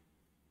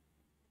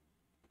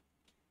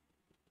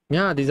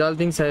 Yeah, these all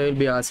things I will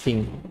be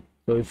asking.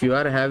 So if you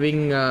are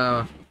having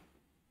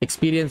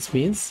experience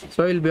means,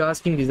 so I will be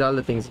asking these all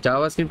the things.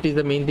 JavaScript is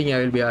the main thing I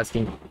will be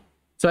asking.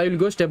 So I will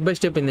go step by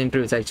step in the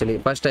interviews actually.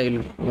 First I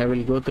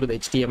will go through the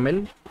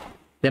HTML.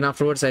 Then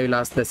afterwards I will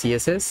ask the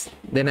CSS.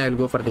 Then I will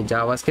go for the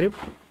JavaScript.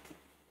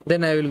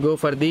 Then I will go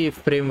for the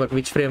framework,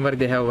 which framework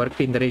they have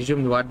worked in the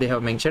resume, what they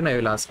have mentioned, I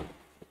will ask.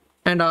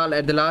 And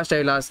at the last I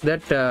will ask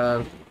that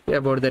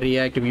about the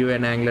React, Vue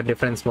and Angular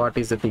difference, what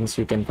is the things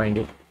you can find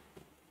it.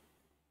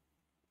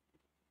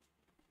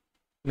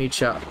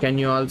 Misha, can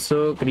you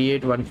also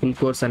create one full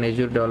course on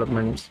Azure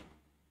developments?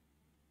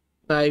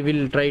 I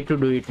will try to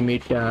do it,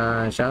 meet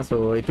Shah.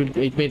 So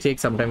it may take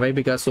some time. Why?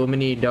 Because so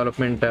many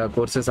development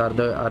courses are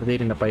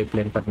there in the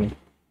pipeline for me.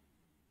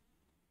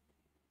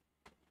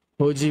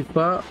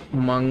 Hojipa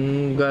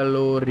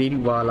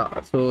Mangaloril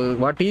Wala. So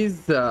what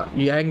is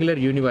Angular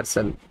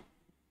Universal?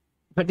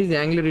 What is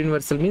Angular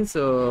Universal means?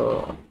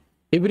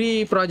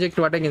 Every project,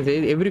 what I can say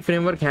is every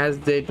framework has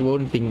its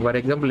own thing. For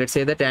example, let's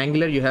say that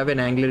Angular, you have an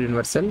Angular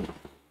Universal.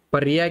 For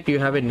React, you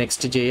have a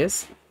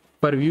Next.js.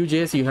 For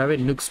Vue.js, you have a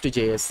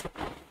Nuxt.js.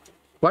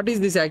 What is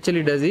this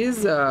actually does is,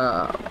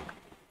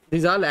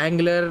 these all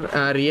Angular,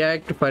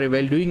 React, for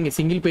while doing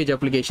single page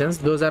applications,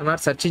 those are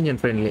not search engine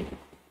friendly.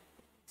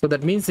 So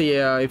that means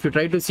if you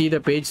try to see the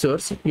page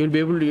source, you will be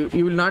able to,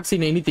 you will not see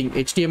anything.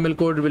 HTML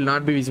code will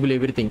not be visible,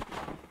 everything.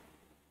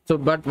 So,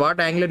 but what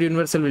Angular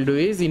Universal will do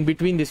is, in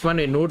between this one,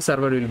 a node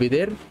server will be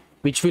there,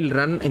 which will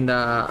run in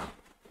the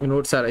in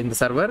the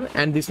server,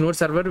 and this node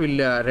server will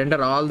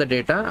render all the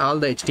data, all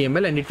the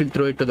HTML, and it will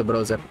throw it to the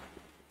browser.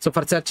 So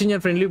for search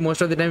engine friendly,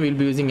 most of the time we'll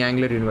be using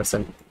Angular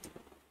Universal.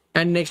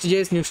 And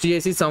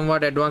Next.js is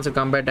somewhat advanced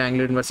compared to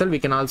Angular Universal. We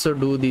can also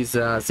do this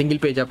single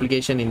page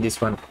application in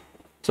this one.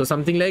 So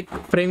something like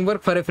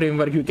framework for a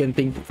framework, you can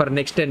think, for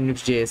Next and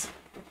Next.js.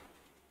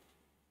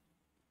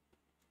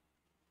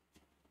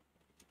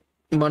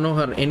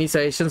 Manohar, any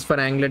suggestions for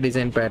Angular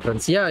design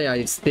patterns? Yeah,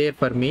 it's there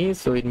for me.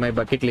 So in my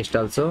bucket list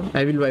also,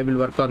 I will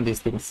work on these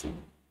things.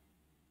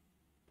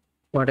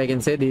 What I can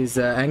say is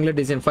Angular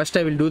design. First,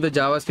 I will do the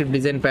JavaScript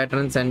design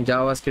patterns and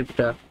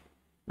JavaScript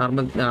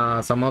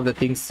normal some of the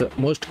things,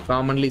 most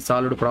commonly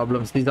solved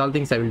problems. These all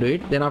things I will do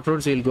it. Then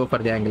afterwards, we will go for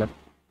the Angular.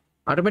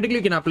 Automatically,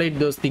 you can apply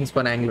those things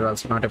for Angular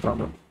also, not a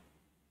problem.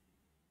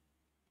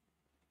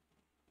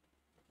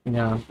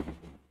 Yeah.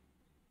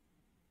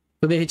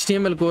 So the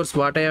HTML course,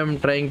 what I am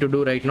trying to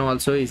do right now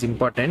also is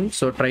important.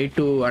 So try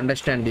to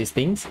understand these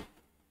things.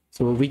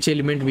 So which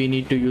element we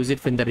need to use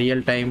it in the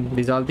real time.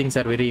 These all things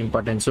are very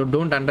important. So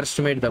don't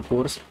underestimate the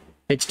course.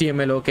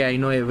 HTML, okay, I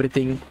know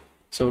everything.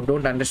 So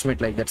don't underestimate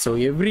like that. So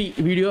every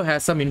video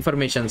has some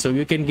information. So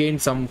you can gain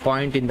some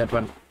point in that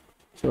one.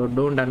 So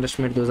don't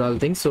underestimate those all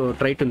things. So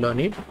try to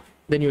learn it.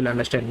 Then you will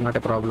understand, not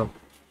a problem.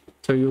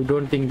 So you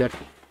don't think that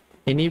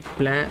any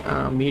plan,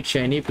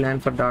 any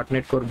plan for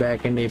 .NET Core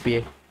backend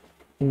API.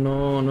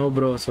 No,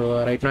 bro.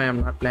 So right now I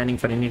am not planning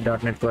for any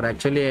 .NET Core.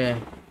 Actually,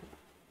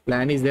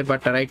 plan is there,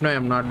 but right now I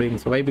am not doing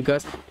so. Why?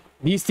 Because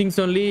these things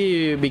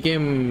only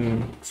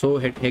became so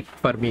heck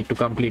for me to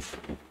complete.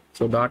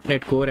 So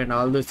 .NET Core and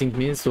all those things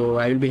means, so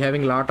I will be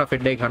having a lot of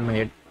headache on my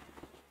head.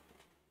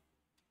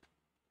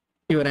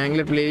 Your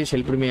Angular playlist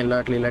helped me a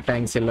lot, Leela.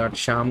 Thanks a lot.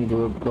 Sham,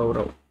 good,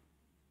 Gaurav.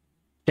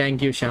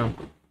 Thank you, Sham.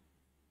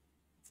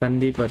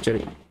 Sandeep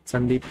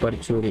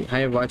Parchuri. I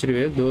have watched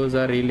reviews. Those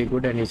are really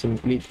good and you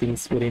simply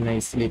things very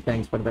nicely.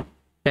 Thanks for that.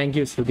 Thank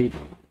you, Sudeep.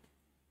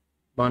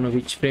 Banu,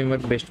 which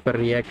framework best for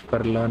React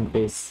for learn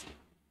pace?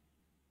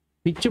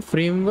 Which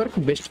framework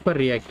best for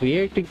React?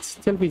 React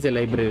itself is a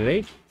library,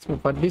 right? So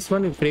for this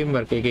one,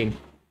 framework again.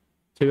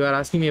 So you are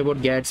asking me about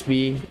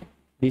Gatsby,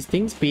 these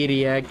things,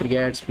 React,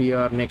 Gatsby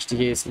or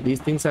Next.js. These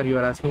things are you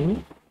are asking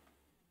me?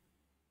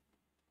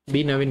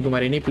 B. Navin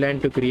Kumar, any plan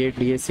to create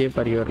DSA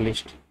for your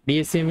list?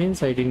 DSA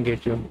means I didn't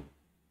get you.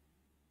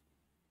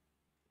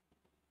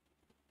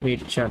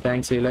 Meet,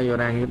 thanks Leela,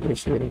 your Angular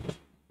is very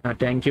good.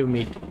 Thank you,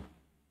 Meet.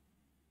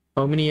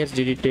 How many years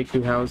did it take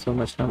to have so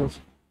much knowledge?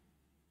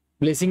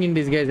 Blessing in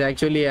disguise.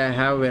 Actually, I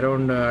have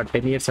around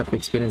 10 years of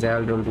experience. I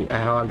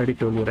have already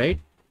told you, right?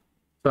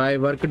 So I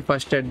worked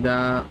first at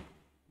the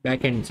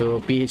backend. So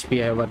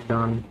PHP I worked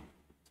on.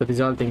 So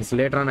these all things.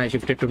 Later on, I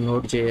shifted to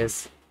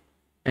Node.js.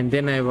 And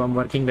then I am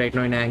working right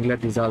now in Angular,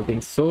 these all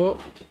things. So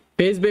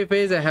phase by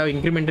phase, I have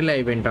incrementally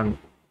I went on.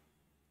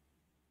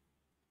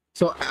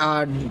 So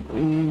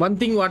one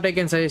thing what I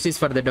can suggest is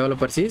for the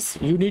developers is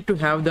you need to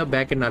have the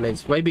backend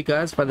knowledge. Why?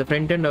 Because for the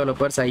front-end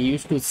developers, I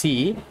used to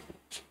see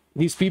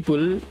these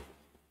people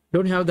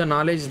don't have the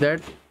knowledge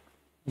that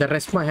the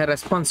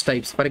response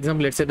types. For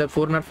example, let's say the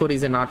 404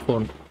 is a not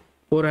found,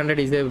 400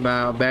 is a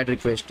bad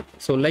request.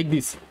 So like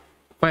this,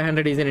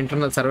 500 is an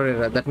internal server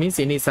error. That means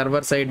any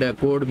server side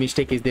code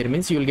mistake is there,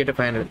 means you will get a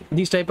 500.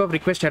 These type of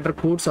request header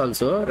codes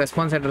also,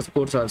 response header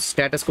codes also,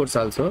 status codes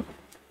also,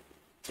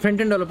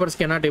 front-end developers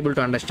cannot able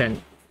to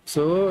understand.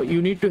 So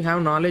you need to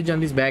have knowledge on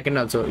this backend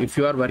also. If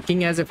you are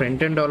working as a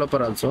front-end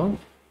developer also,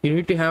 you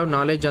need to have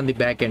knowledge on the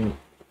backend.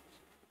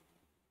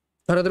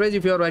 Or otherwise,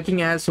 if you are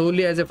working as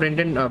solely as a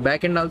front-end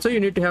backend also, you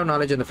need to have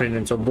knowledge on the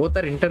front-end. So both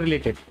are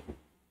interrelated.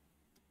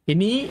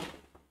 Any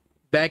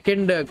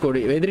backend code,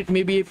 whether it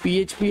may be a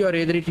PHP or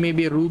either it may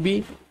be a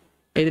Ruby,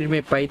 either it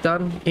may be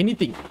Python,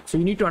 anything. So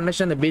you need to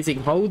understand the basic,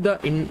 how the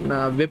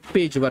web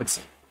page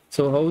works.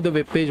 So how the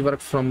web page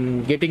works,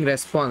 from getting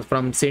response,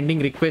 from sending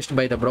request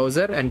by the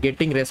browser and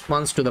getting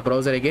response to the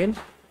browser again.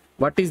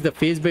 What is the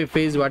phase by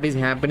phase, what is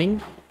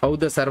happening, how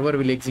the server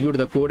will execute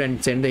the code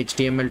and send the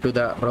HTML to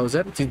the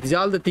browser. So these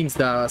are all the things,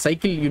 the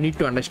cycle you need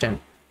to understand.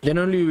 Then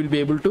only you will be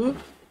able to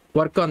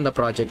work on the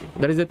project.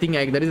 That is the thing,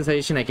 that is the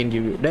suggestion I can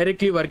give you.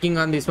 Directly working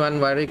on this one,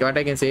 what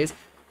I can say is,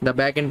 The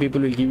backend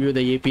people will give you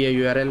the API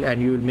URL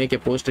and you will make a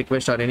post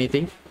request or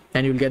anything,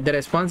 and you will get the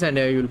response, and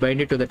you will bind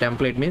it to the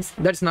template. Means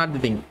that's not the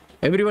thing.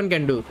 Everyone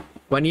can do.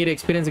 1 year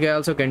experience guy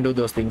also can do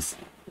those things.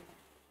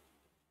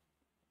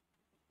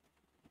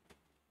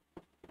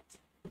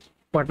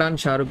 Patan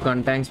Shahrukh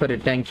Khan, thanks for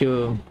it. Thank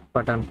you,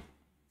 Patan.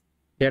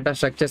 Data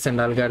structures and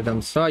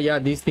algorithms. So yeah,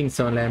 these things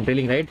only I'm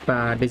telling,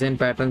 right? Design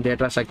pattern,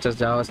 data structures,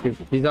 JavaScript.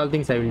 These all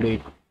things I will do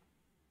it.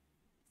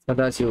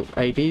 Sadashiv,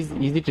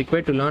 is it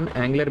required to learn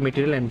Angular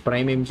material and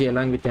Prime MG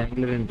along with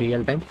Angular in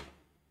real time?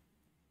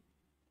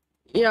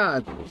 Yeah,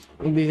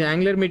 this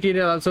Angular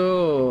material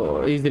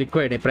also is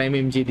required. Prime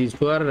MG, these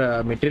two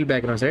are material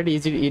backgrounds, right?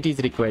 It is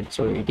required.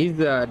 So it is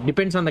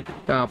depends on the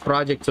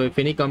project. So if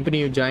any company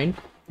you join,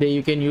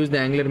 you can use the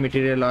Angular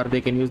material, or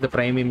they can use the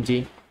Prime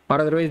MG,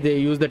 or otherwise they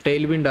use the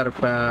Tailwind or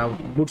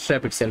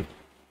Bootstrap itself.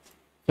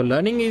 So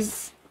learning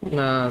is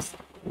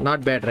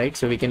not bad, right?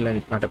 So we can learn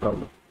it, not a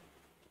problem.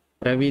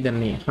 Ravi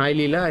Dhanni, hi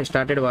Leela, I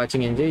started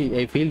watching NJ.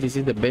 I feel this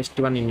is the best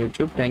one in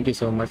YouTube. Thank you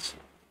so much.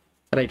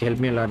 Right, help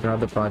me a lot now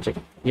the project.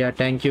 Yeah,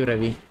 thank you,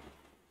 Ravi.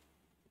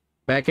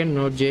 Backend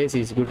Node.js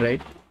is good, right?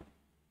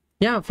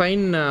 Yeah,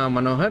 fine,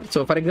 Manohar.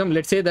 So for example,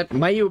 let's say that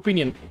my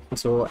opinion.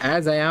 So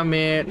as I am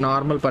a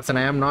normal person,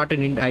 I am not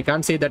I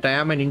can't say that I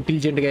am an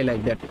intelligent guy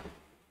like that.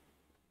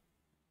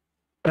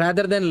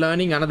 Rather than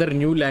learning another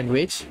new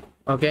language,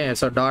 okay,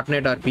 so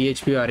 .NET or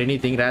PHP or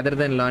anything, rather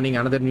than learning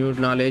another new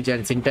knowledge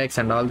and syntax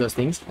and all those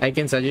things, I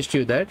can suggest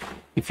you that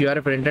if you are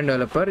a front-end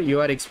developer,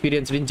 you are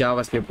experienced in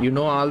JavaScript, you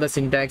know all the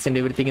syntax and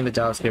everything in the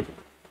JavaScript.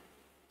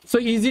 So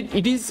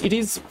it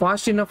is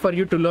fast enough for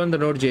you to learn the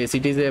Node.js.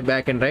 It is a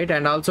backend, right?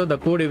 And also the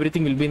code,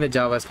 everything will be in the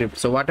JavaScript.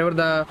 So whatever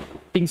the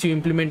things you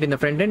implement in the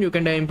front end, you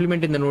can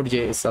implement in the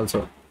Node.js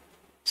also.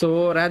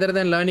 So rather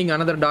than learning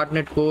another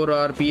 .NET Core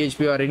or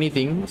PHP or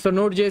anything, so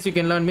Node.js you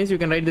can learn means you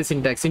can write the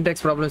syntax. Syntax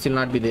problems will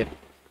not be there.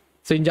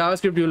 So in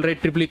JavaScript you will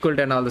write triple equal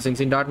to and all those things.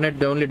 In .NET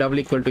the only double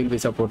equal to will be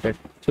supported.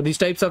 So these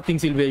types of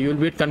things you will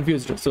be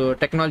confused. So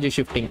technology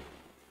shifting.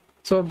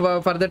 So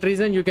for that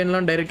reason you can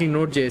learn directly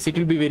Node.js. It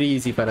will be very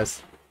easy for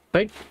us,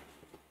 right?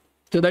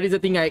 So that is the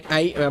thing.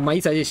 My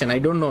suggestion. I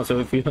don't know. So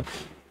if you,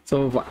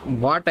 so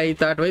what I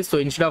thought was, so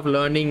instead of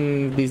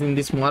learning this in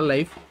this small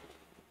life,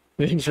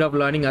 instead of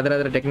learning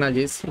other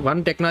technologies,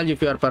 one technology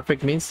if you are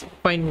perfect means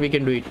fine, we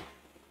can do it.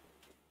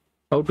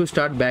 How to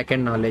start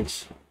backend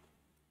knowledge?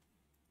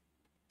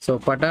 So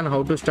Patan,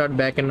 how to start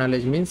backend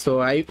knowledge means,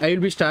 so I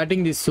will be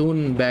starting this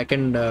soon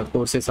backend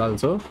courses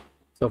also.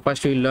 So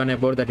first we will learn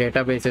about the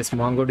databases,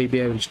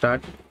 MongoDB I will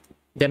start.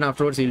 Then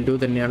afterwards we'll do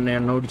the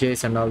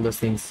Node.js and all those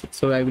things.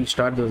 So I will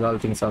start those all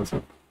things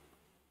also.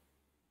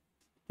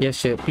 Yes,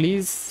 sir.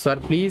 Please, sir,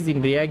 please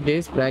in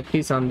React.js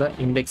practice on the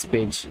index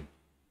page.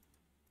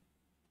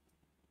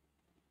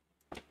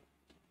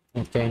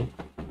 Okay,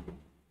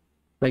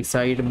 like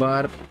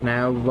sidebar,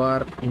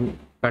 navbar,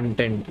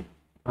 content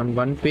on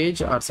one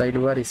page or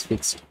sidebar is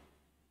fixed.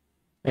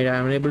 I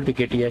am unable to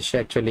get yes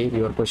actually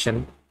your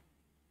question.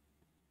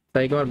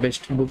 Sidebar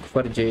best book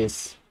for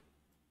JS.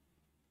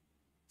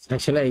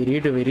 Actually I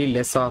read very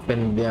less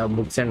often the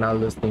books and all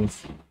those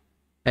things.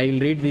 I will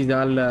read these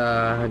all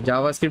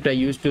JavaScript. I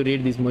used to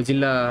read this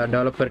Mozilla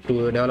developer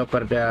to developer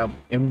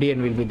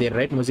MDN will be there,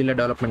 right? Mozilla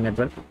Development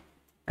Network.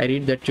 I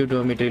read that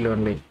tutorial material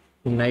only.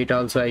 In night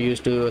also I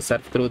used to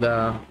surf through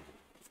the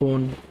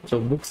phone.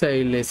 So books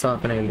I less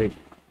often I will read.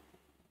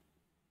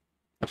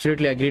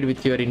 Absolutely agreed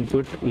with your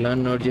input.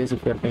 Learn Node.js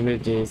if you are familiar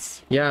with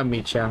JS. Yeah,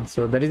 Misha.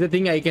 So that is the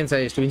thing I can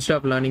suggest. Instead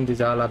of learning these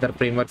all other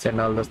frameworks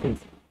and all those things.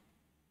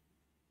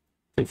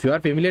 If you are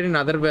familiar in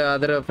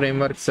other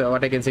frameworks,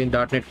 what I can say in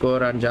 .NET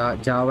Core and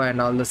Java and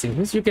all those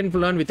things, you can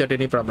learn without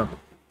any problem.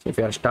 So if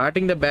you are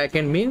starting the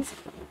backend means,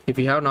 if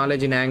you have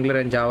knowledge in Angular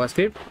and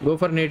JavaScript, go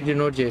for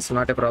Node.js,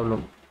 not a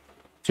problem.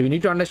 So you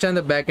need to understand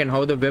the backend,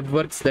 how the web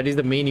works. That is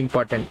the main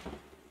important.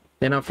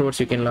 Then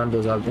afterwards you can learn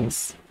those all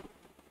things.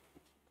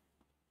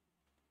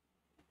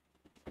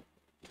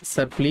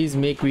 Sir, please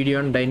make video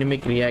on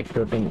dynamic React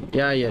routing.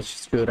 Yeah,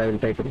 yes, sure. I will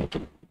try to make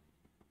it.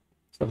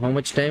 So how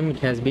much time it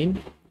has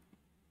been?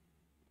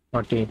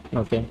 40.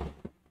 Okay.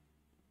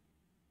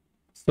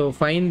 So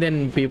fine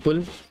then,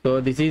 people. So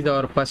this is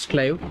our first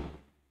live.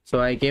 So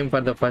I came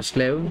for the first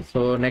live.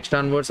 So next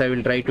onwards I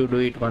will try to do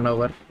it 1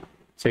 hour.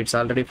 So it's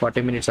already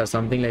 40 minutes or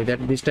something like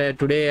that. This time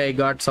today I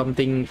got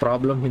something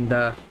problem in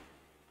the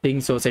thing,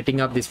 so setting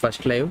up this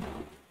first live.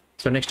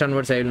 So next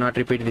onwards I will not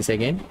repeat this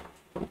again.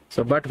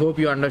 So but hope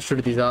you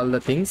understood these all the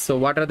things. So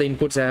what are the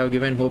inputs I have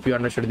given? Hope you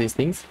understood these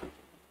things.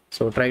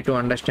 So try to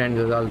understand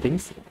those all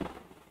things.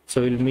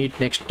 So we'll meet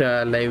next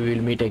live.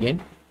 We'll meet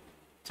again.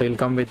 So we'll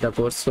come with the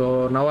course.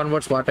 So now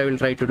onwards what I will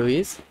try to do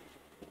is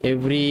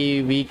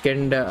every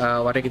weekend,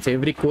 what I can say,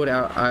 every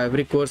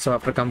course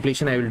after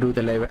completion I will do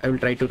the live. I will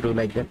try to do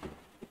like that.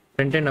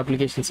 Front-end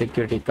application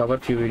security, cover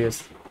few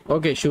videos.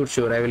 Okay,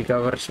 sure. I will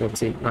cover.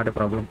 See, not a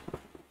problem.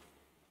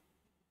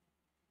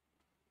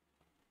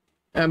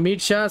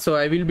 Meet Shah. So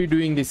I will be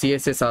doing the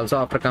CSS also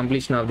after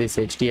completion of this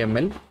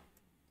HTML.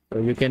 So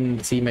you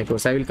can see my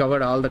course. I will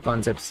cover all the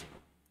concepts.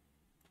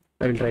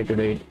 I will try to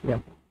do it. Yeah.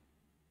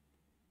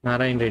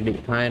 Narayan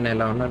Reddy. Hi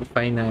Nella.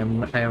 Fine.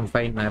 I am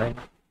fine, Narayan.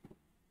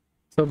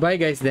 So bye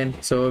guys then.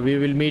 So we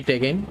will meet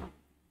again.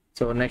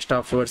 So next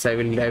afterwards I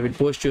will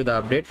post you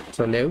the update.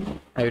 So live.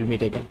 I will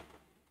meet again.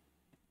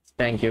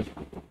 Thank you.